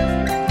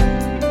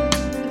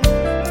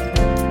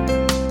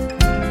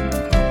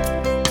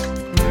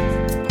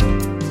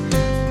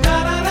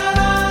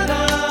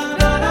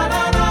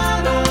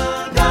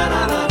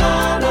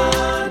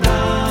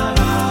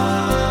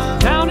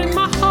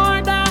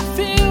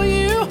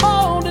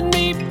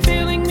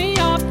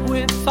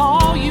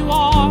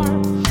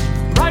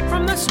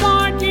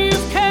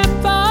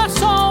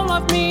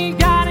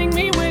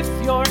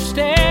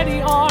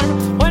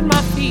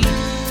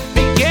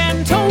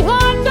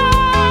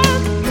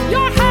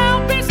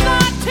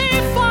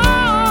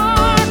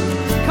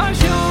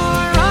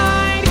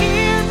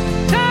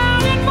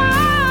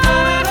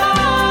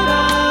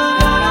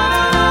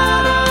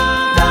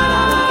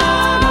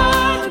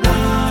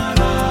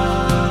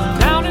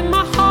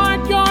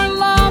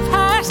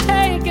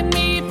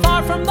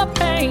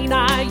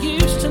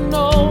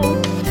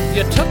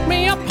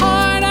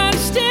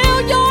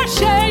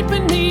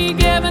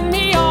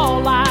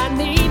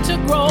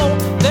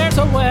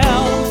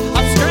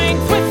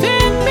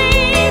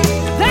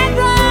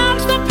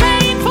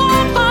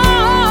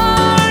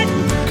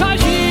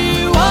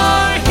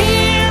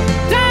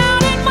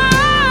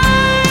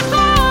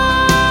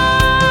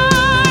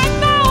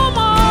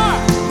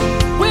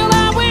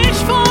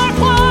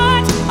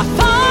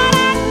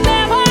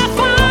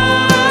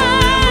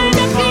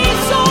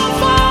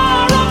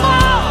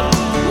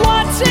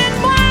 What's in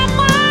my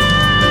mind?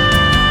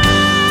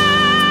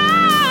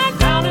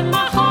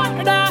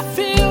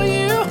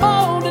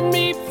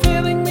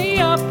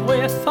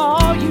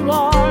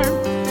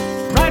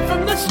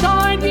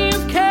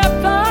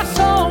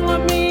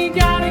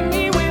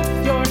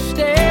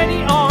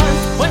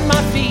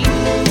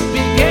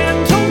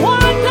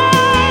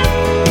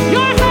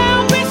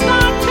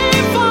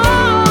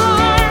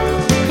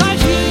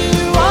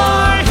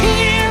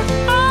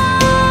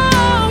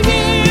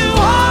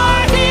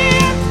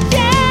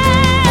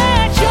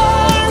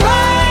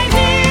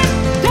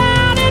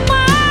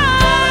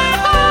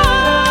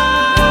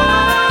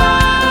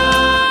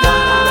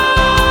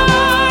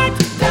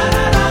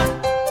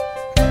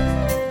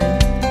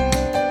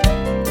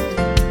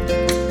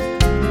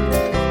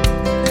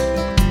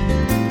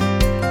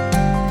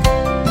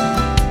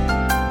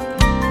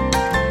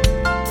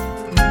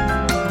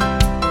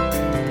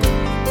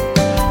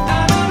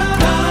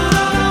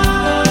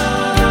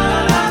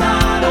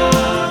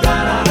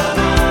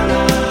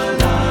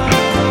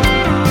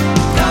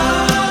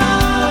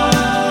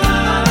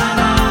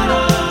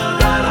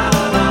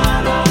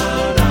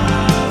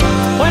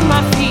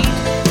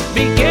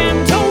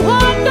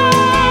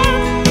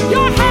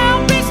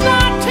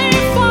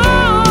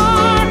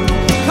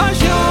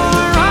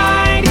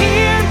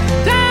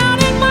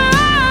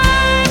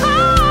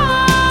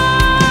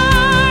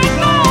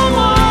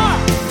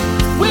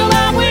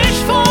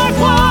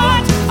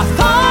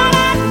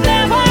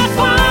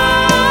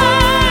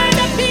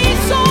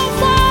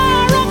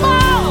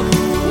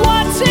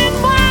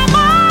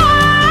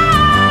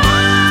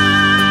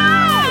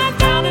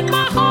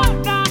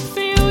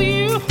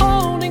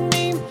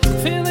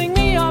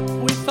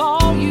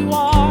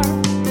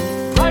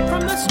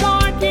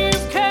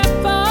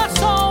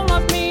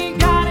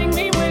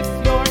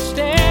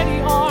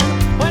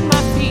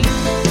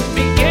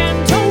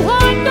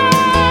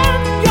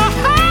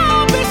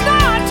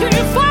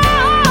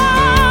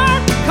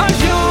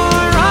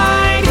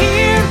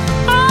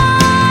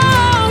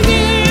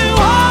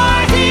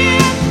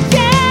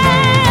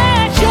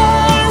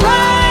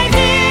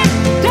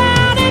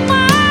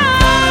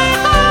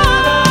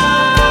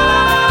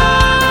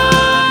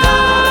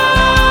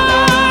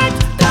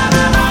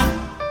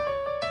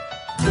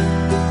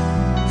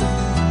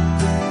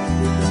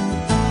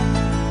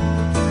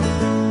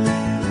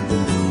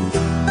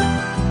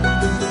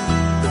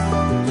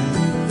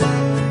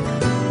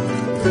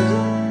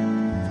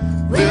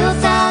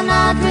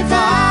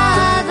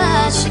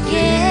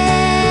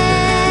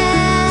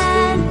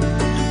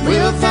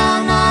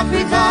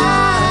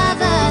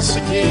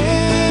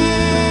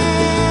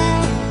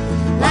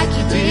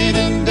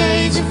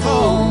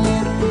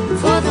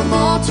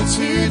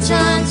 multitudes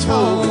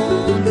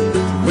untold,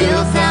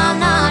 wilt thou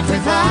not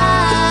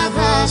revive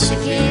us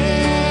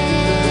again?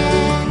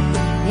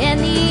 In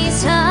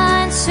these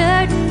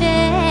uncertain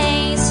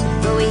days,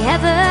 will we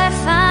ever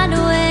find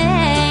a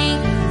way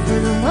for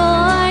the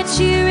Lord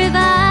to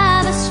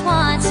revive us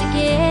once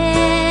again?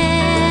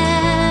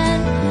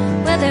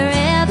 Will there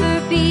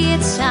ever be a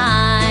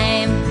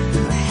time,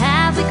 or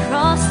have we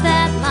crossed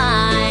that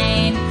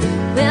line?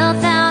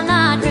 Wilt thou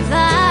not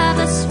revive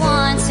us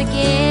once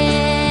again?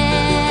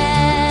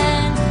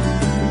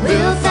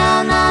 Wilt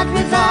thou not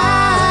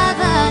revive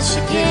us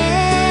again?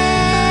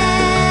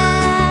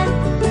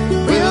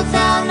 Wilt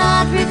thou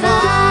not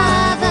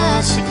revive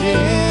us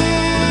again?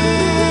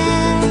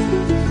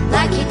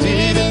 Like you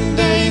did in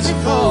days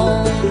of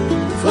old,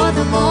 for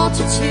the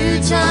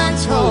multitudes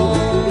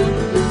untold,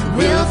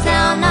 wilt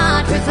thou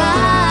not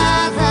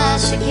revive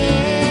us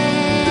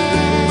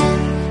again?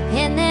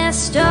 In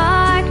this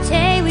dark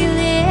day we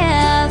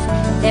live,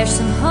 there's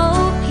some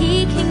hope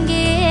he can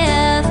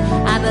give.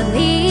 I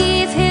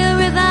believe he'll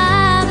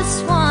revive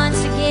us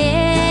once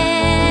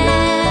again.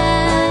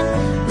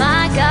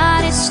 My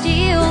God is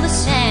still the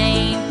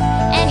same,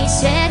 and he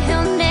said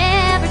he'll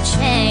never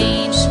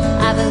change.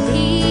 I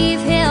believe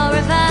he'll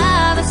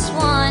revive us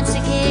once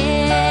again.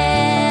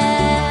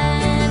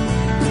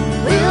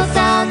 Wilt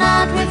thou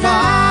not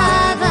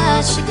revive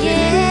us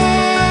again?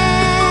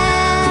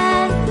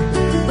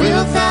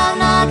 Wilt thou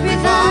not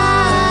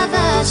revive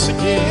us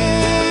again?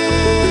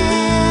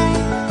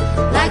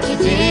 Like you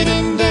did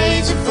in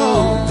days of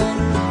old,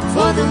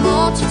 for the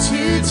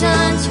multitudes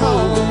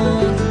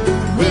untold,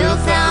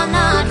 wilt thou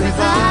not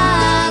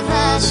revive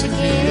us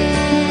again?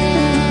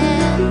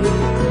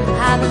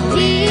 I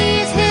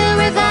believe he'll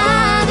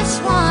revive us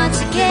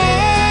once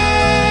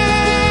again.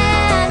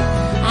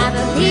 I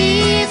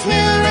believe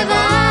he'll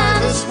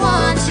revive us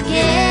once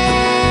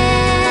again.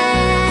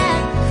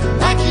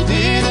 Like he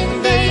did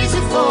in days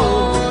of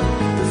old,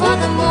 for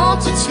the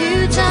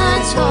multitudes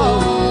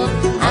untold,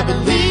 I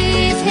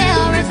believe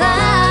he'll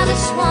revive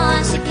us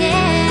once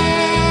again.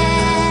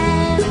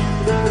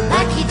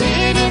 Like he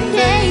did in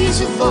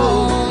days of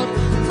old,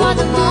 for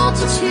the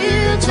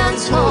multitudes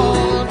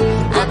untold,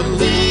 I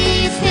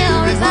believe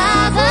he'll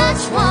revive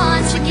us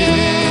once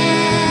again.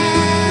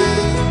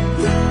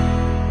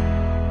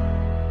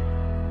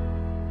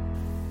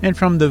 And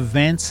from the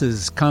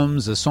Vances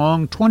comes a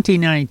song,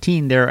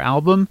 2019, their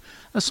album,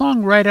 a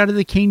song right out of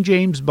the King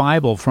James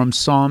Bible from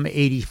Psalm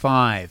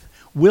 85.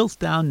 Wilt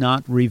thou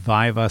not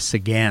revive us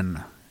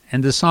again?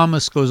 And the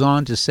psalmist goes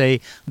on to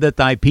say that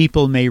thy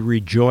people may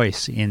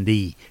rejoice in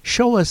thee.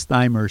 Show us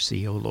thy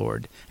mercy, O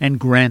Lord, and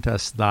grant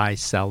us thy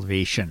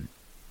salvation.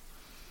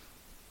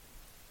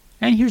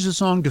 And here's a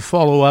song to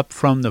follow up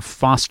from the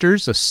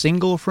Fosters, a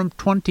single from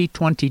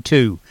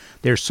 2022.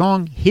 Their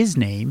song, His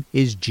Name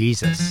is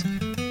Jesus.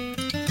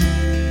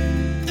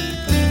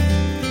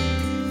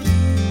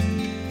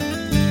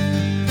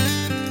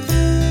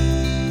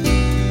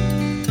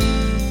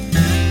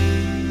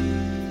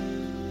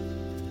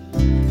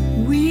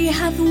 We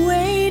have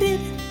waited,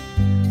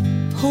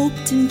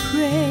 hoped and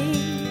prayed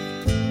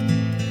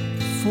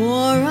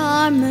for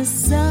our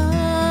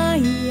Messiah.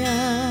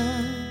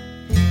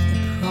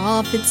 The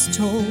prophets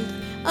told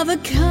of a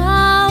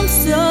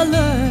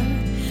counselor,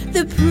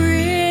 the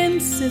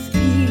Prince of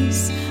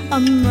Peace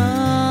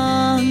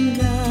among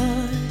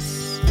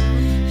us.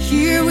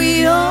 Here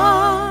we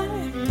are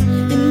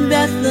in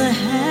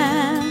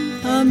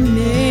Bethlehem, a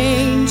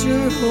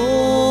manger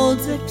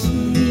holds a king.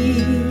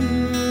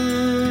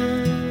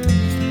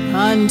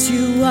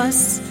 Unto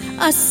us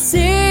a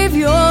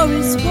Savior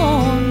is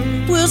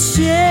born, we'll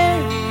share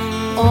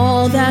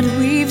all that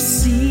we've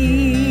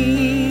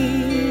seen.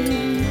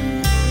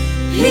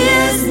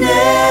 His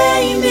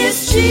name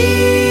is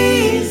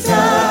Jesus,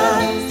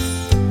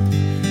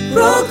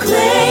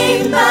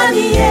 proclaimed by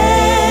the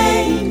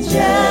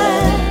angel.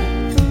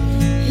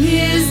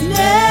 His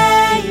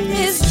name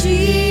is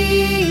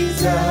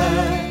Jesus,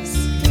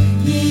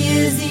 he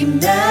is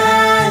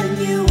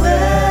Emmanuel.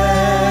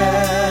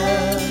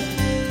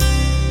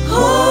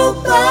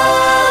 Hope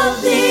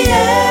of the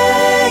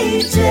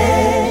ages,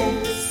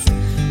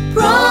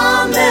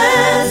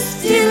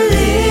 promised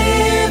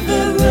deliverer.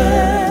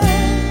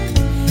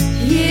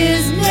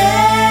 His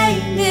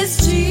name is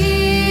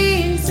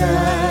Jesus,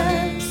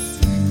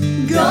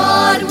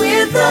 God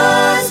with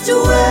us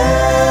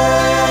dwells.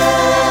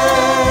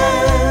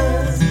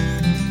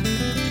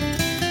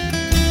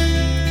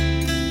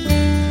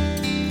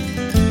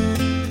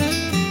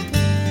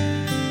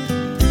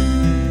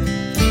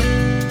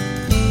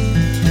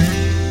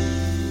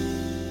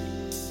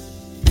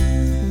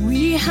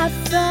 We have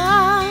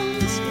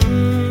found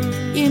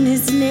in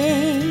His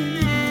name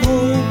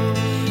hope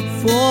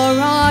for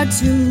our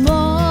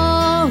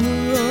tomorrows.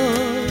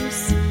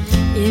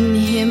 In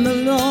Him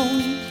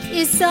alone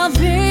is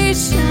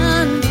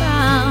salvation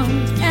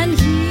found and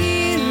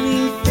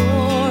healing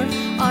for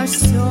our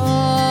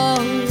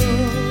sorrows.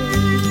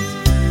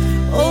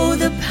 Oh,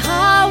 the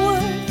power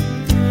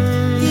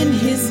in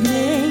His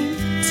name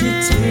to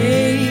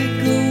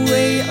take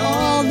away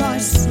all our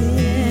sin.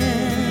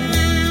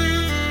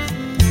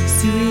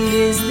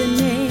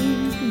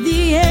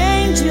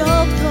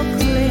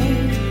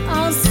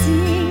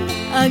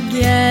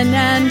 again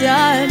and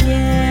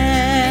again.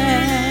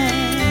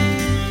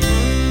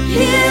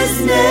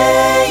 His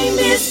name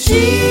is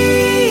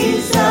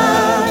Jesus,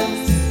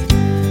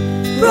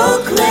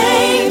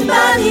 proclaimed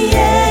by the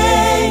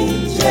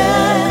angels.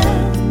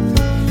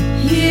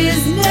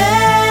 His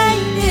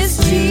name is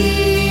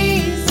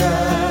Jesus,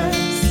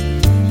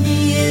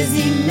 He is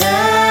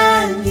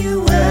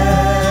Emmanuel.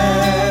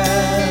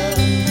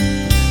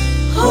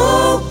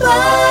 Hope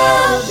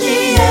of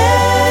the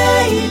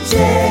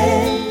ages,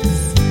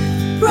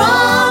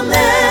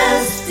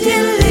 promised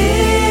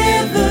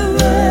deliverer.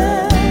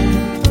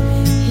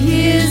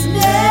 His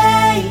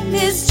name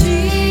is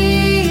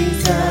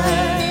Jesus,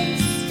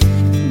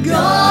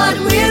 God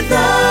with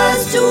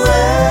us dwells.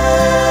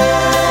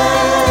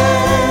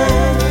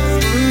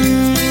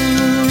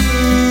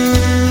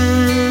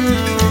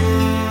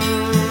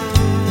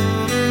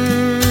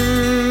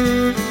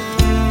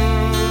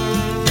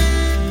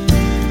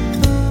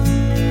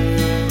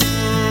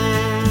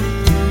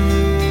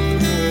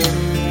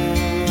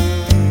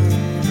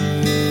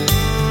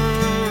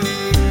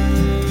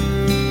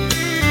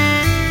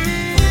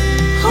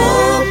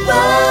 Hope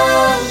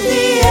of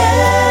the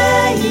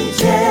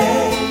ages,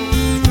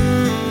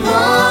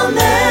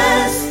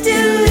 promised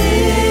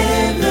deliverer.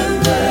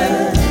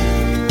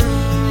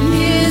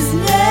 His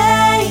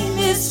name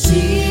is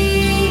Jesus,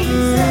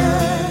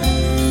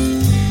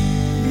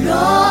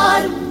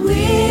 God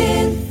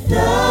with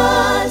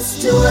us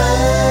dwells.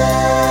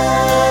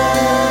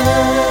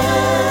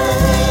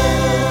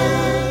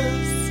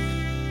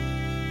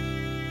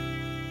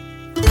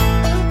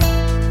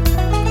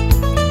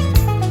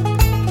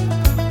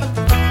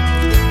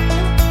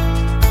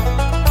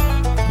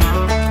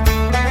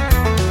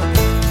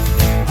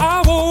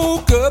 I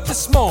woke up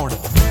this morning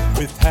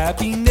with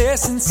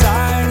happiness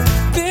inside.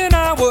 Then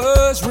I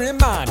was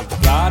reminded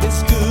God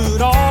is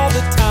good all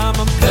the time.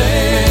 I'm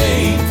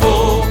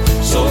thankful,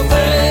 so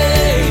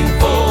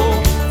thankful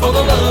for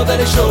the love that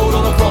He showed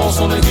on the cross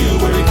on the hill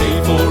where He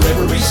paid for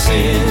every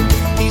sin.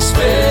 He's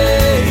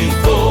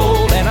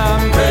faithful, and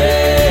I'm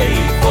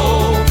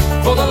grateful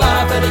for the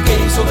life that He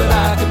gave so that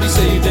I could be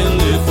saved and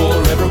live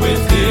forever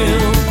with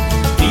Him.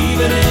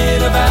 Even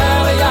in a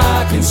valley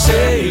I can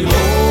say, Lord,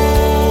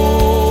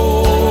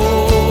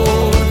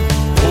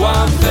 oh,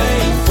 I'm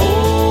thankful.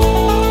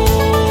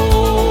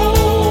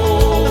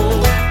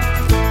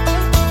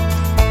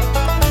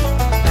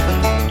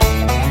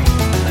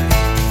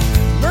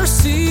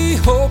 Mercy,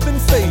 hope,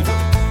 and favor,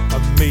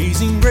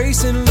 amazing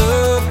grace and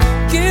love,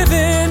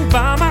 given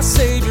by my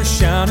Savior,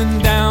 shining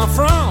down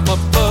from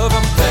above.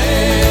 I'm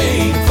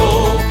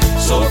thankful,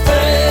 so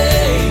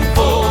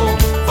thankful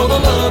for the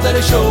love that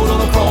He showed on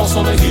the cross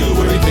on the hill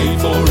where He paid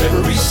for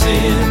every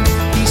sin.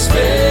 He's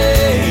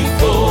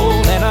faithful,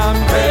 and I'm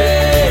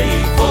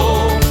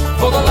grateful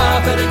for the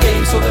life that He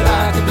gave so that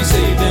I could be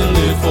saved and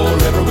live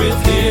forever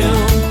with Him.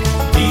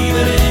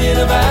 Even in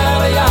a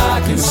valley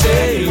I can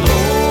say, Lord,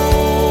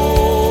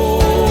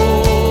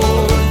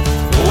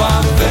 oh,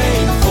 I'm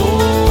thankful.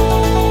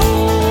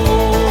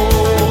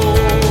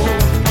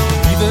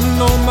 Even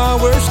on my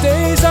worst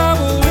days I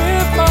will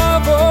lift my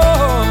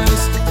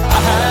voice. I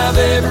have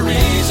every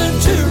reason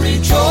to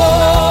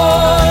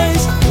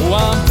rejoice. Oh,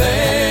 I'm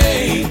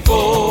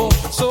thankful,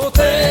 so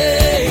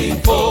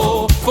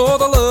thankful for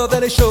the love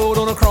that He showed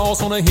on the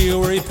cross on a hill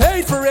where He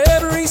paid for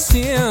every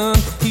sin.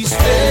 He's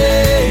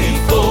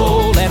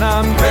faithful, and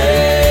I'm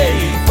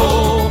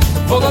grateful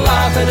for the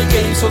life that He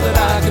gave so that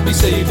I could be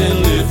saved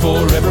and live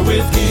forever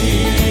with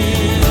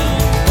Him.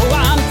 Oh,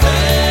 I'm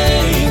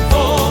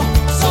thankful,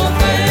 so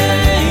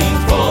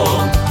thankful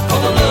for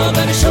the love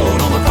that He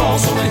showed on the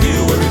cross on the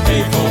hill where He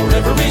paid for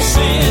every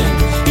sin.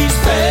 He's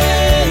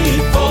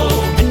faithful,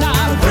 and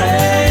I'm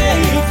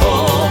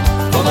grateful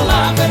for the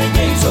life that He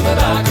gave so that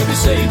I could be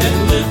saved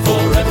and live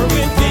forever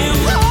with Him.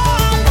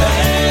 I'm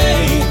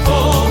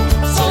thankful,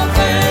 so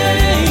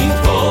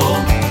thankful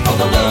for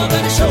the love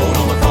that He showed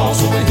on the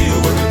cross on the hill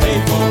where He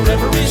paid for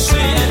every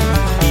sin.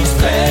 He's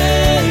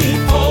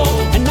faithful,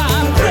 and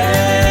I'm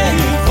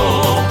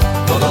grateful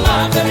for the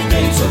life that He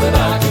gave so that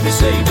I could be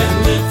saved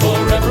and live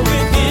forever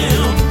with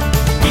Him.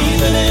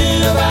 Even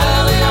in a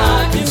valley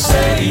I can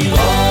say, Lord,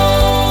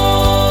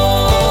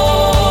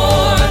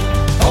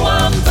 oh,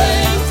 I'm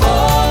thankful.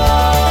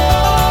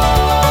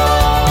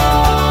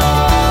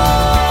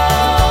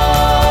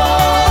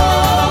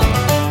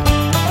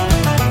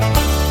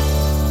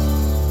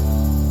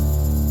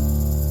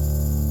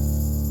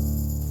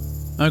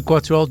 Un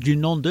quatuor du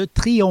nom de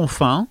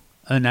Triomphant,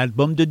 un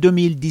album de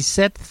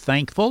 2017,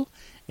 Thankful,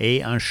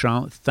 et un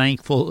chant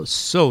Thankful,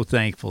 So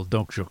Thankful,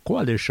 donc je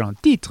crois le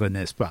chant-titre,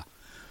 n'est-ce pas?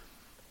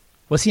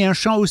 Voici un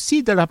chant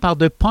aussi de la part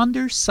de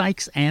Ponder,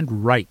 Sykes and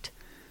Wright.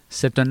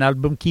 C'est un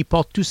album qui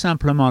porte tout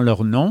simplement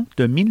leur nom,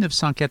 de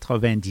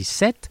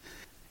 1997,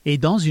 et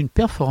dans une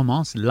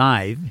performance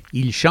live,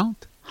 ils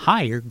chantent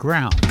Higher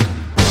Ground.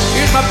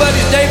 Here's my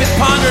buddies David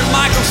Ponder and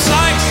Michael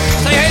Sykes.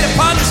 Say hey to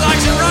Ponder,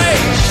 Sykes, and Wright.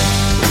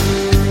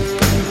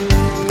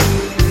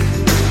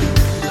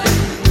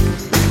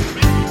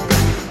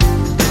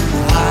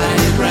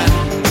 Higher ground,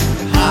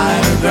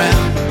 higher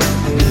ground.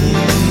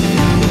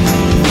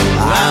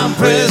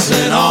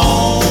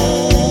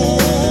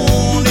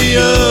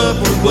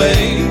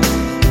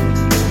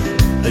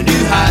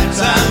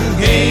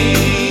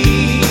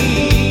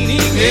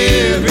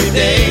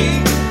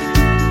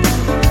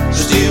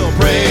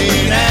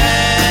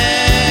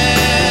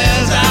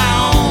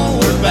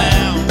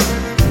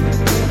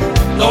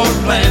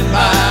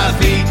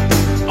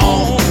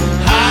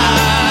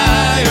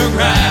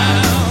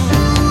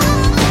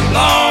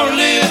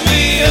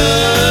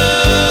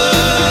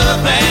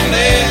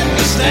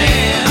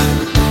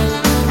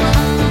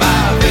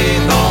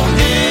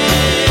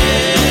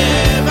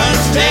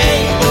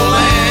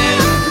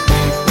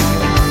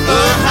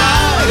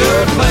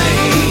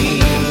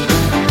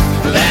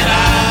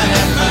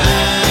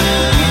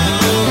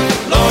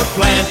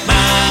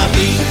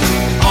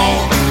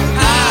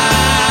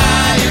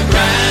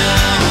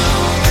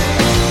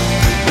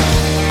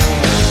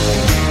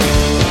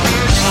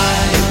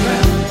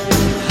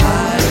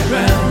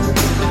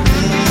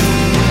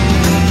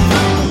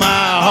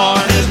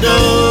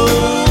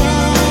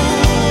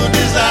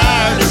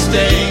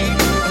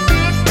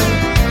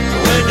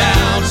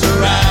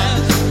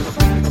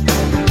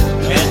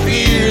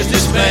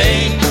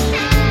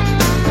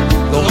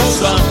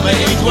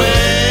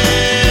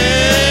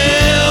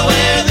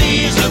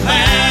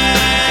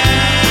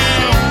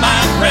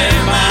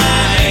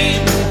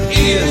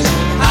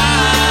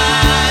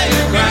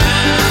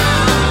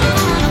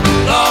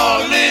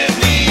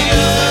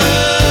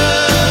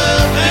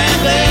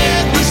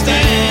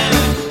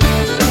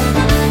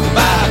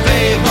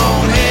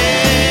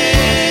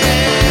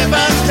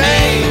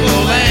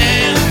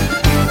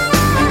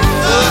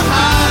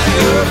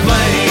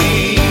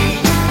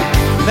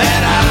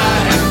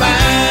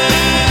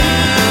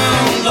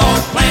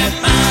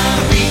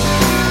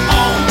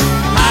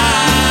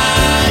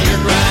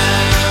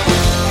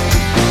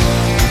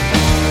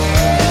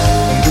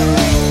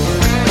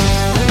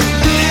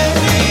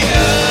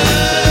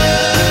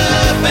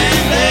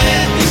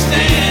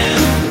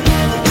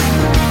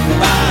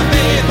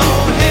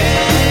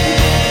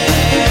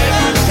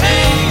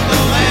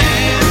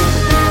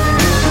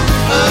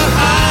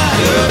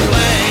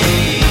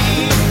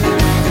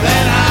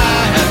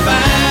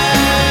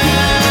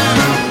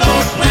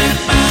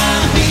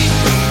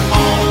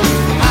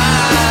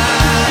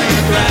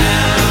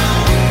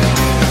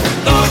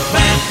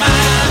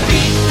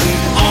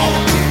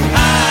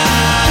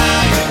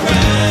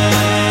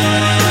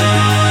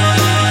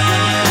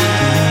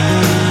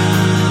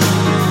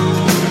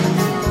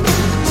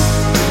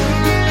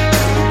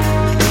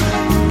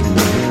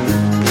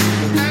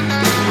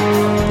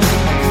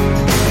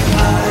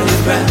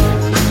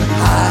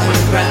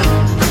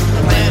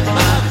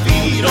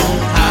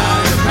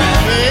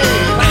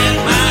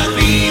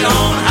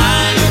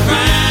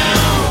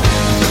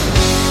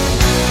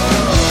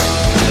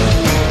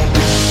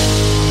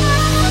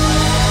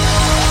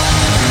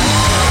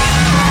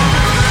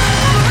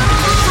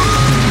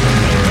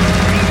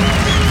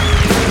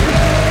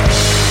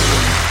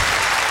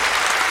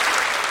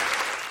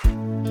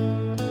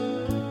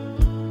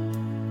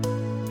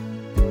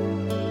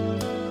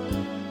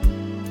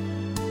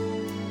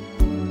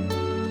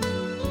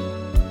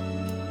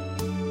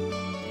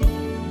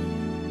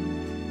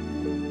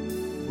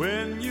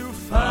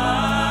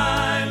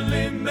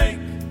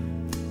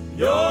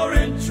 your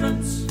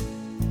entrance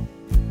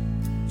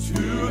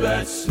to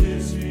that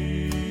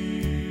city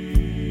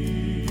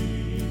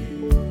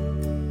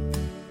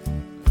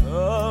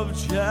of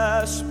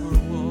jasper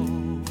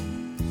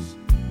walls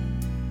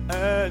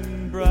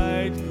and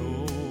bright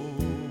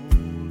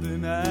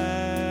golden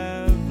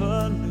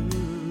avenue.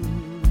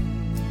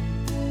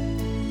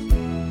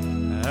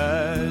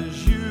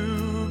 As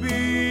you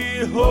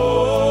behold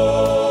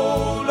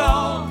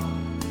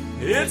on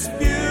its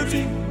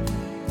beauty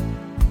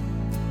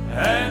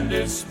and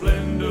its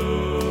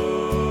splendor,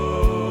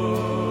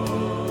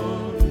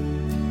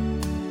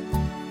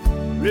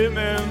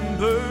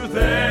 remember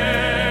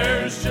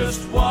there's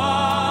just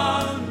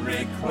one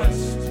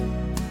request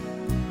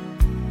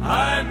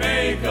I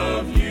make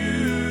of you.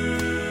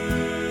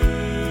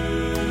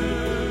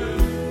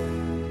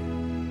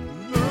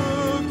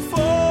 Look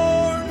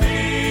for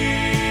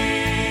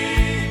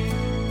me,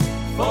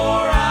 for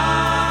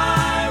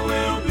I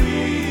will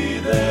be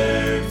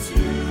there too.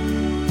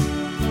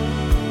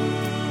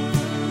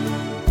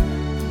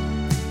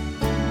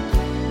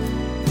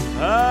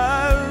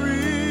 I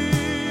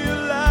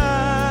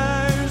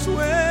realize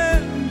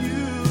when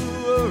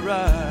you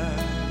arrive,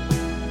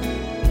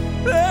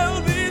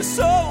 there'll be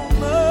so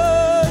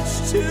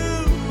much to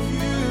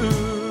view.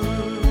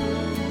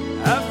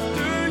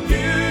 After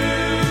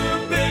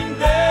you've been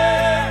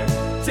there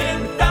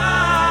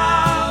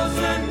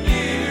 10,000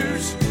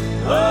 years,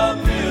 a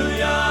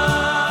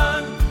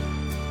million,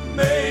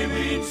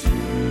 maybe two.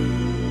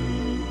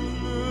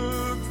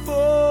 Look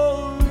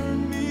for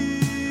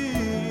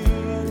me,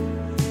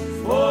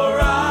 for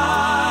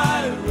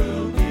I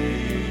will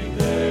be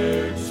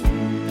there too.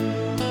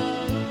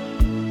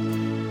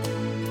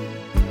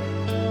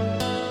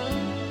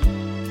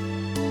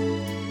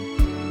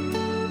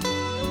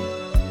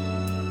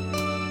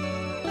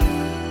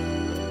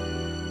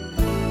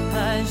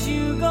 As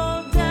you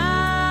go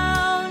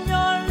down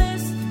your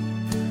list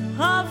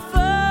of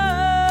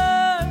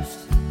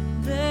first,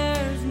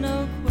 there's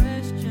no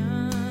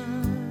question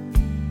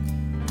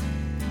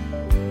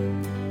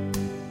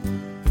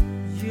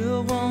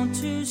you'll want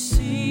to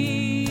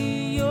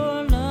see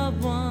your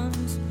loved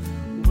ones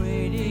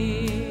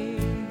waiting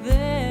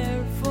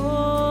there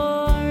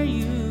for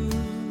you.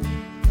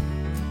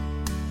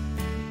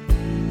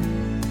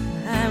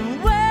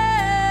 And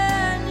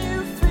when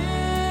you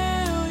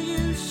feel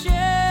you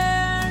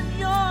shared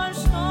your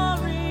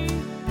story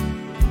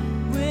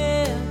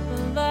with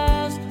the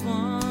last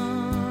one,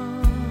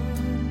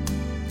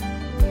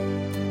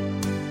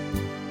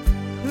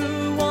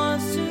 who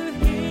wants to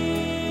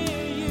hear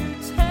you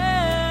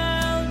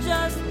tell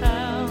just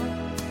how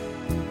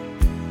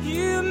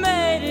you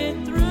made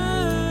it through.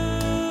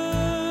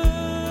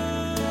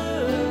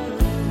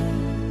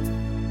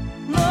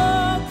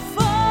 Look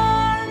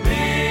for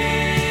me,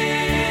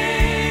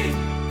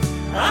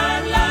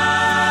 I'd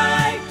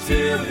like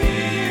to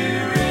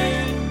hear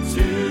it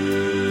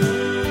too.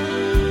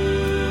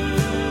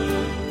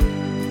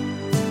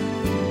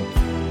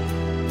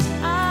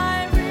 I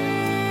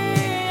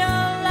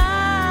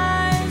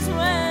realize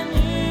when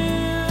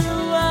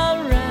you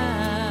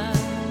arrive,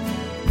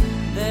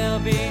 there'll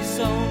be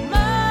so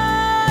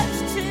much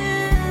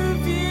to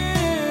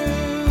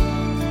view.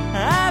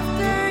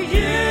 After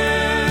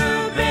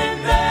you've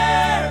been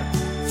there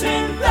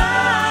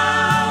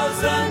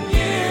 10,000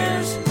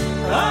 years,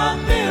 a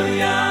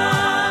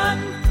million,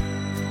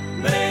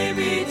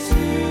 maybe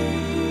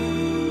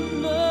two.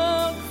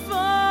 Look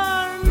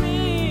for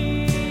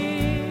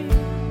me,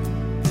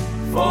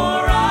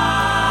 for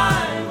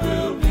I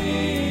will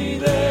be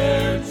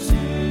there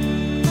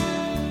too.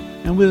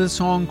 And with a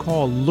song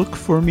called Look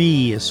For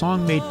Me, a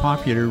song made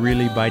popular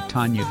really by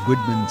Tanya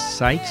Goodman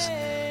Sykes,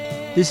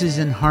 this is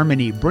In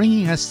Harmony,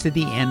 bringing us to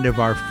the end of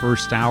our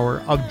first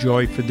hour of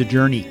Joy for the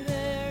Journey.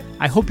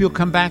 I hope you'll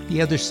come back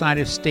the other side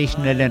of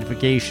station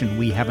identification.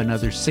 We have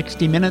another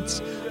 60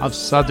 minutes of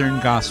Southern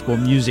Gospel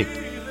music.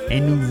 Et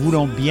nous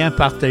voulons bien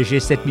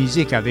partager cette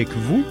musique avec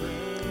vous.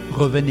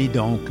 Revenez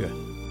donc